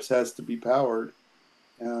those chips has to be powered,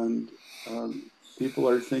 and people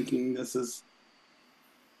are thinking this is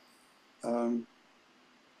um,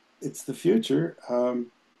 it's the future.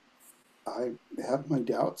 I have my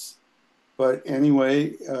doubts, but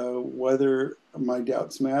anyway, whether my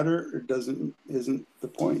doubts matter or doesn't isn't the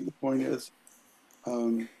point. The point is,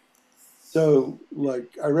 um, so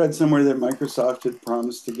like I read somewhere that Microsoft had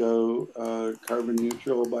promised to go carbon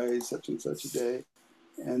neutral by such and such a day,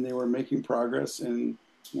 and they were making progress, and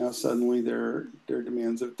now suddenly their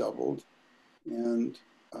demands have doubled, and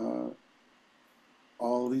uh,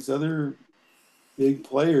 all these other big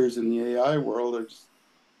players in the AI world are just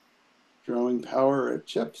throwing power at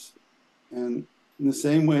chips, and in the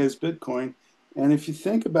same way as Bitcoin. And if you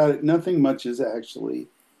think about it, nothing much is actually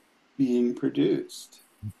being produced.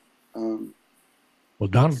 Um, Well,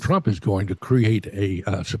 Donald Trump is going to create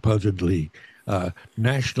a supposedly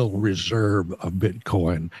national reserve of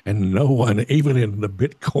Bitcoin, and no one, even in the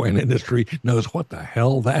Bitcoin industry, knows what the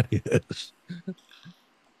hell that is.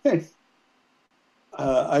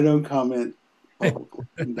 I don't comment publicly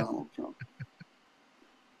on Donald Trump.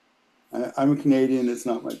 I'm a Canadian. It's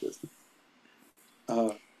not my business.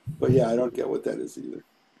 Uh, but yeah, I don't get what that is either.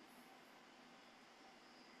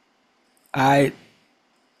 I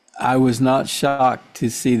I was not shocked to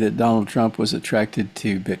see that Donald Trump was attracted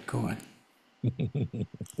to Bitcoin.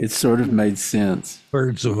 It sort of made sense.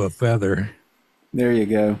 Birds of a feather. There you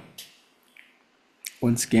go.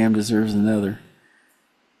 One scam deserves another.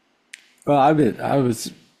 Well, I've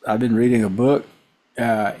been reading a book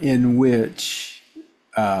in which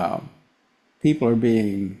people are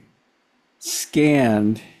being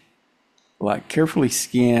scanned, like carefully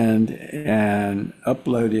scanned and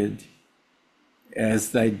uploaded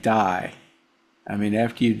as they die. I mean,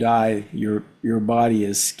 after you die, your body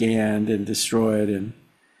is scanned and destroyed,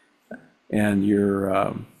 and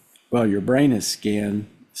your your brain is scanned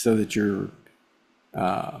so that your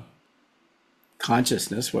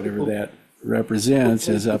consciousness, whatever that represents,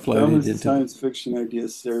 is uploaded Dumbest into. science fiction idea,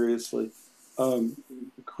 seriously. Um,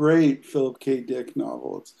 Great Philip K. Dick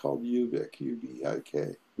novel. It's called Ubik,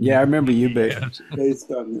 Ubik, Yeah, I remember you, but Yes.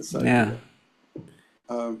 based on this yeah. idea.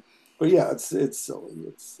 But yeah, it's silly.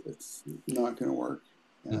 It's not going to work.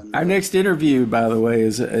 And Our next interview, by the way,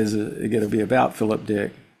 is going to be about Philip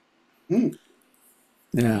Dick. hmm,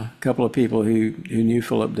 Yeah, a couple of people who knew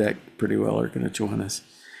Philip Dick pretty well are going to join us.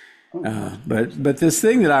 oh, But this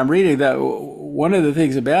thing that I'm reading, that one of the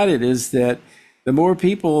things about it is that the more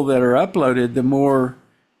people that are uploaded, the more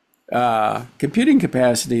computing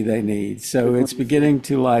capacity they need. So it's beginning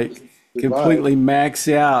to like survive. completely max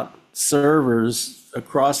out servers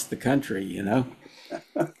across the country, you know?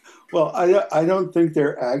 Well, I don't think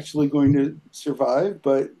they're actually going to survive,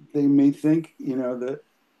 but they may think, that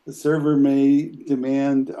the server may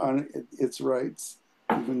demand on its rights,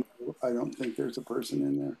 even though I don't think there's a person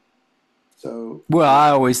in there. So, Well, I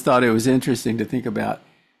always thought it was interesting to think about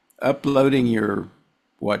uploading your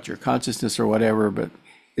consciousness or whatever, but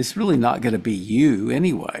it's really not going to be you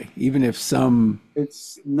anyway, even if some.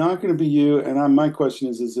 it's not going to be you. And my question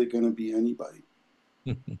is it going to be anybody?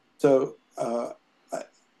 So,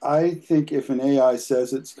 I think if an AI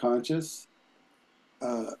says it's conscious,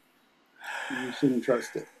 uh, you shouldn't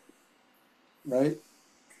trust it, right?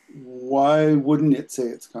 Why wouldn't it say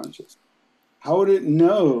it's conscious? How would it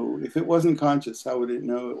know if it wasn't conscious? How would it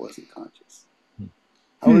know it wasn't conscious?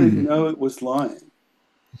 How would it know it was lying?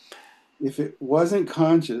 If it wasn't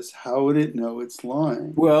conscious, how would it know it's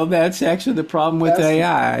lying? Well, that's actually the problem with That's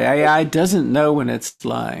AI. AI doesn't know when it's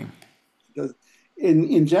lying. does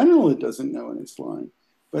in general it doesn't know when it's lying,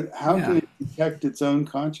 but how can Yeah. it detect its own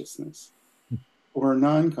consciousness or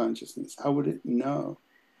non-consciousness? How would it know?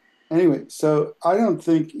 Anyway, so I don't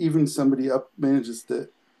think even somebody manages to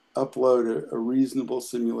upload a reasonable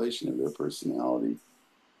simulation of their personality.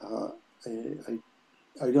 Uh,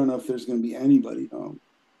 I don't know if there's going to be anybody home,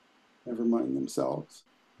 never mind themselves.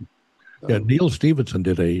 Yeah, So, Neil Stevenson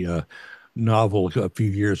did a novel a few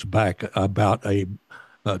years back about a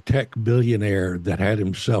tech billionaire that had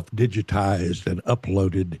himself digitized and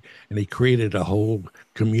uploaded, and he created a whole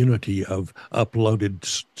community of uploaded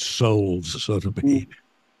souls, so to mm, be.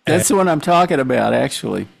 And That's the one I'm talking about,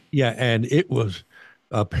 actually. yeah, and it was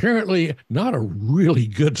apparently not a really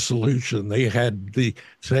good solution. They had the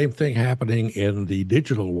same thing happening in the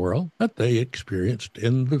digital world that they experienced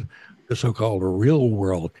in the so-called real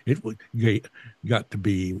world. Got to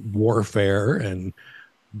be warfare and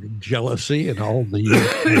jealousy and all the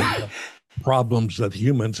usual problems that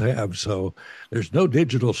humans have. So there's no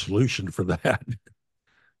digital solution for that.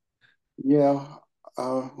 yeah.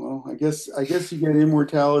 Well, I guess you get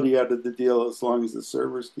immortality out of the deal as long as the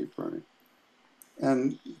servers keep running,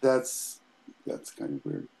 and that's kind of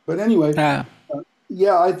weird. But anyway, Uh,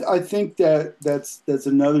 yeah, I think that's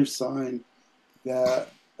another sign that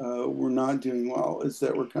we're not doing well, is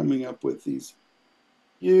that we're coming up with these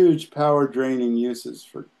huge power draining uses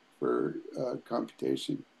for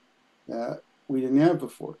computation that we didn't have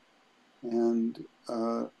before. And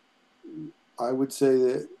I would say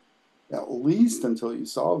that at least until you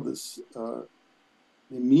solve this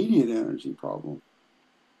immediate energy problem,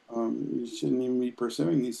 you shouldn't even be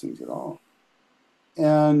pursuing these things at all.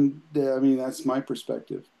 And I mean, that's my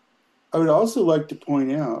perspective. I would also like to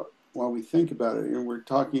point out, while we think about it, and we're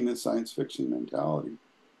talking the science fiction mentality,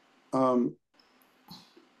 um,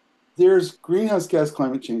 there's greenhouse gas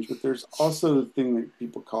climate change, but there's also the thing that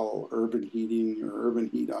people call urban heating or urban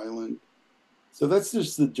heat island. So that's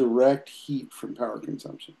just the direct heat from power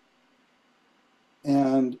consumption.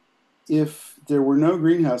 And if there were no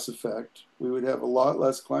greenhouse effect, we would have a lot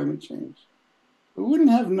less climate change. We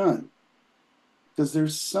wouldn't have none, because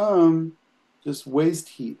there's some just waste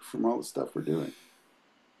heat from all the stuff we're doing.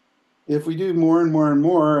 If we do more and more and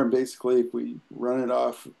more, and basically if we run it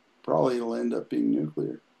off, probably it'll end up being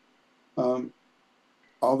nuclear. Um,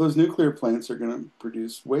 all those nuclear plants are going to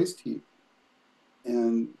produce waste heat.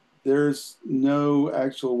 And there's no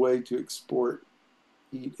actual way to export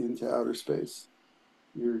heat into outer space.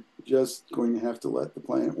 You're just going to have to let the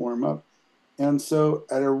planet warm up. And so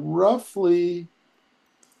at a roughly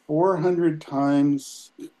 400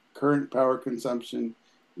 times current power consumption,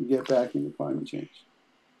 you get back into climate change.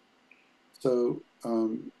 So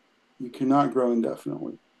you cannot grow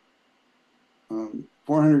indefinitely.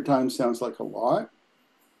 400 times sounds like a lot,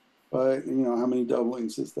 but how many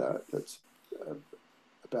doublings is that? That's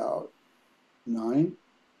about 9.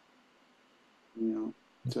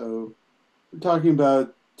 So we're talking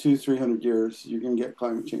about 200-300 years. You're going to get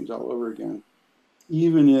climate change all over again,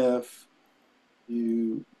 even if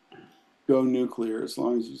you go nuclear. As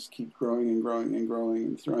long as you just keep growing and growing and growing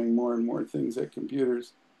and throwing more and more things at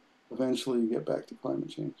computers, eventually you get back to climate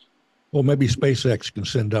change. Well, maybe SpaceX can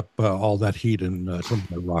send up all that heat in some of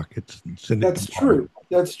their rockets and send it That's to Mars. true.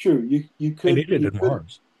 That's true. You They could need it in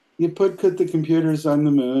Mars. you put the computers on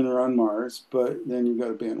the moon or on Mars, but then you've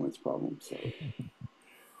got a bandwidth problem. So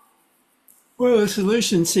Well, the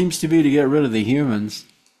solution seems to be to get rid of the humans.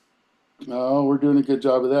 oh, we're doing a good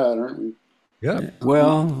job of that, aren't we? Yeah.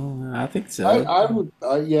 Well, I think so. I would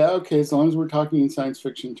yeah, okay, as long as we're talking in science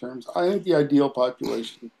fiction terms, I think the ideal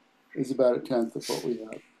population is about 1/10 of what we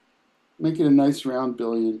have. Make it a nice round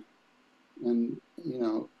billion, and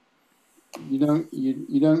you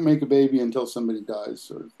don't make a baby until somebody dies,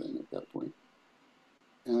 sort of thing at that point.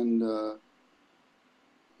 And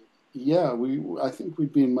yeah, I think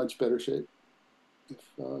we'd be in much better shape if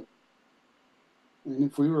and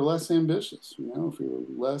if we were less ambitious, if we were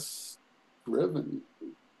less driven.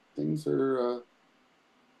 Things are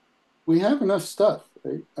we have enough stuff,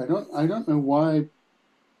 right? I don't know why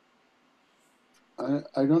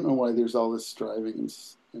I don't know why there's all this striving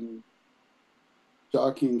and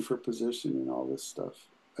jockeying for position and all this stuff.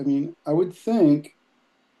 I mean, I would think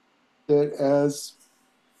that as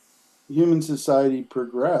human society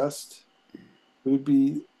progressed, we'd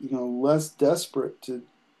be, less desperate to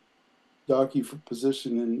jockey for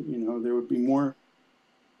position, and there would be more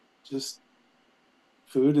just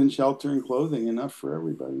food and shelter and clothing enough for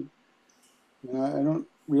everybody. And I don't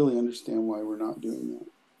really understand why we're not doing that.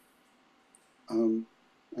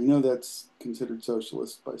 I know that's considered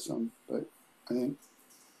socialist by some, but I think,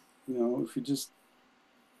 if you just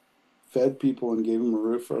fed people and gave them a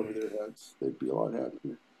roof over their heads, they'd be a lot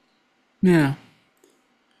happier. Yeah.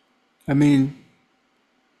 I mean,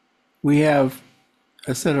 we have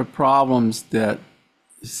a set of problems that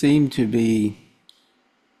seem to be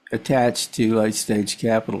attached to late stage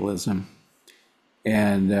capitalism.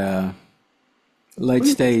 And late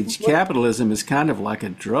stage capitalism is kind of like a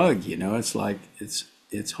drug, it's like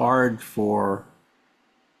it's hard for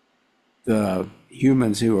the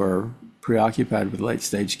humans who are preoccupied with late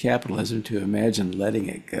stage capitalism to imagine letting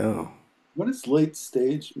it go. What does late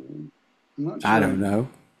stage mean? I'm not sure. I don't know.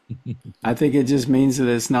 I think it just means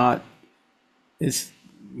that it's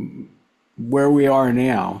where we are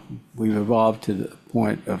now. We've evolved to the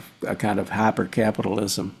point of a kind of hyper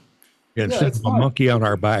capitalism. Yeah, instead of a monkey on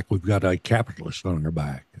our back, we've got a capitalist on our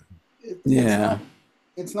back.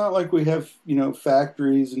 It's not like we have,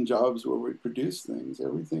 factories and jobs where we produce things.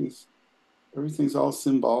 Everything's all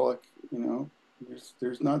symbolic,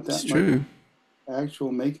 There's not that much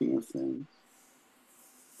actual making of things.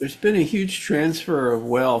 There's been a huge transfer of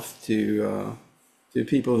wealth to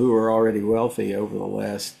people who are already wealthy over the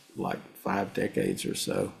last 5 decades or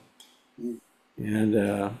so, and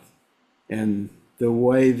the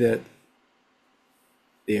way that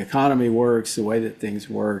the economy works, the way that things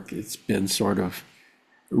work, it's been sort of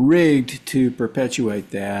rigged to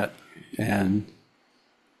perpetuate that and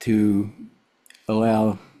to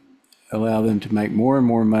allow them to make more and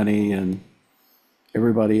more money, and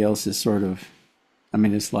everybody else is sort of,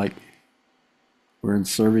 it's like we're in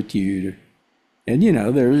servitude. And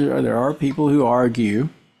there are people who argue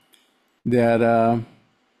that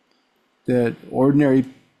that ordinary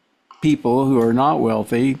people who are not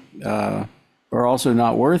wealthy are also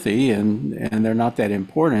not worthy, and they're not that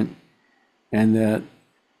important, and that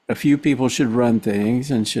a few people should run things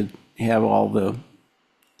and should have all the,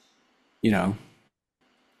 not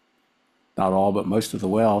all, but most of the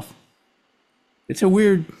wealth. It's a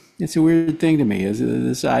weird thing to me, is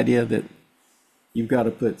this idea that you've got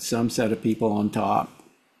to put some set of people on top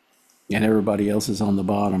and everybody else is on the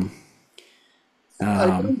bottom.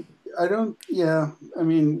 I don't. Yeah,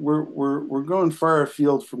 we're going far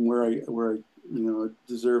afield from where I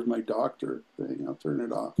deserve my doctor thing. I'll turn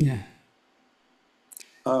it off. Yeah.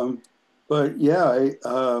 But yeah,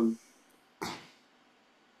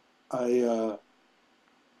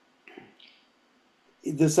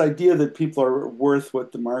 this idea that people are worth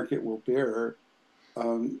what the market will bear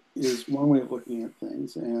is one way of looking at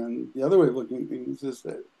things, and the other way of looking at things is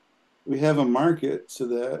that we have a market so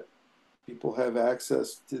that people have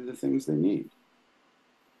access to the things they need.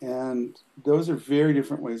 And those are very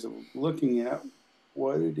different ways of looking at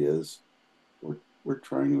what it is we're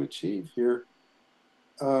trying to achieve here.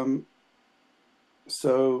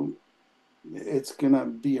 So it's going to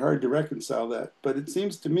be hard to reconcile that. But it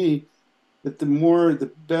seems to me that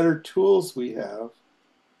the better tools we have,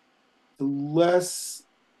 the less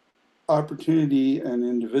opportunity an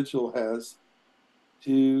individual has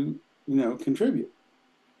to, contribute,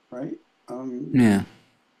 right? Yeah.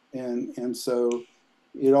 And so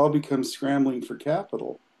it all becomes scrambling for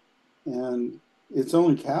capital, and it's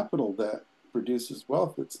only capital that produces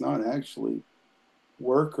wealth. It's not actually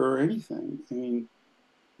work or anything. I mean,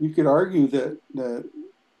 you could argue that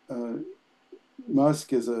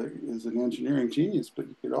Musk is an engineering genius, but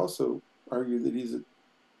you could also argue that he's a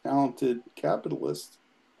talented capitalist,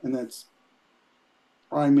 and that's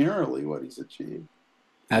primarily what he's achieved.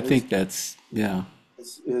 I think that's,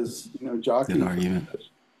 is jockeying. Good argument.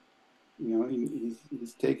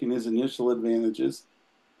 He's taken his initial advantages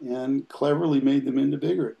and cleverly made them into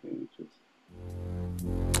bigger advantages.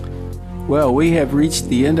 Well, we have reached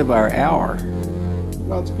the end of our hour.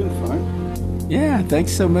 Well, it's been fun. Yeah,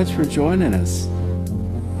 thanks so much for joining us.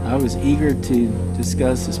 I was eager to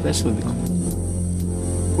discuss, especially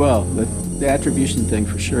the attribution thing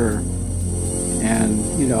for sure. And,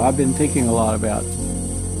 I've been thinking a lot about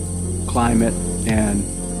climate and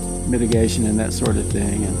mitigation and that sort of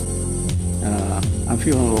thing. And I'm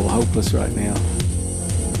feeling a little hopeless right now.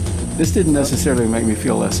 This didn't necessarily make me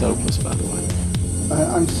feel less hopeless, by the way.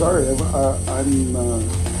 I'm sorry.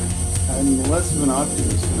 I'm less of an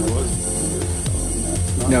optimist than I was 2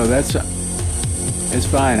 years ago. No, it's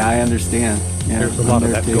fine. I understand. Yeah, there's a lot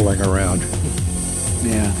of that going around.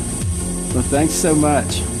 Yeah. Well, thanks so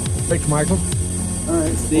much. Thanks, Michael. All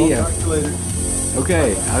right. See ya. Talk to you later.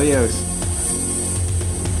 Okay. Adios.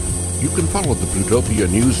 You can follow the Plutopia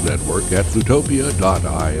News Network at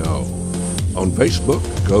plutopia.io. On Facebook,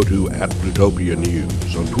 go to @Plutopia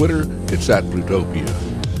News. On Twitter, it's @Plutopia.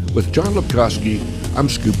 With John Lepkowski, I'm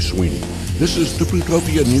Scoop Sweeney. This is the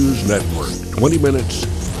Plutopia News Network, 20 minutes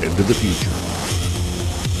into the future.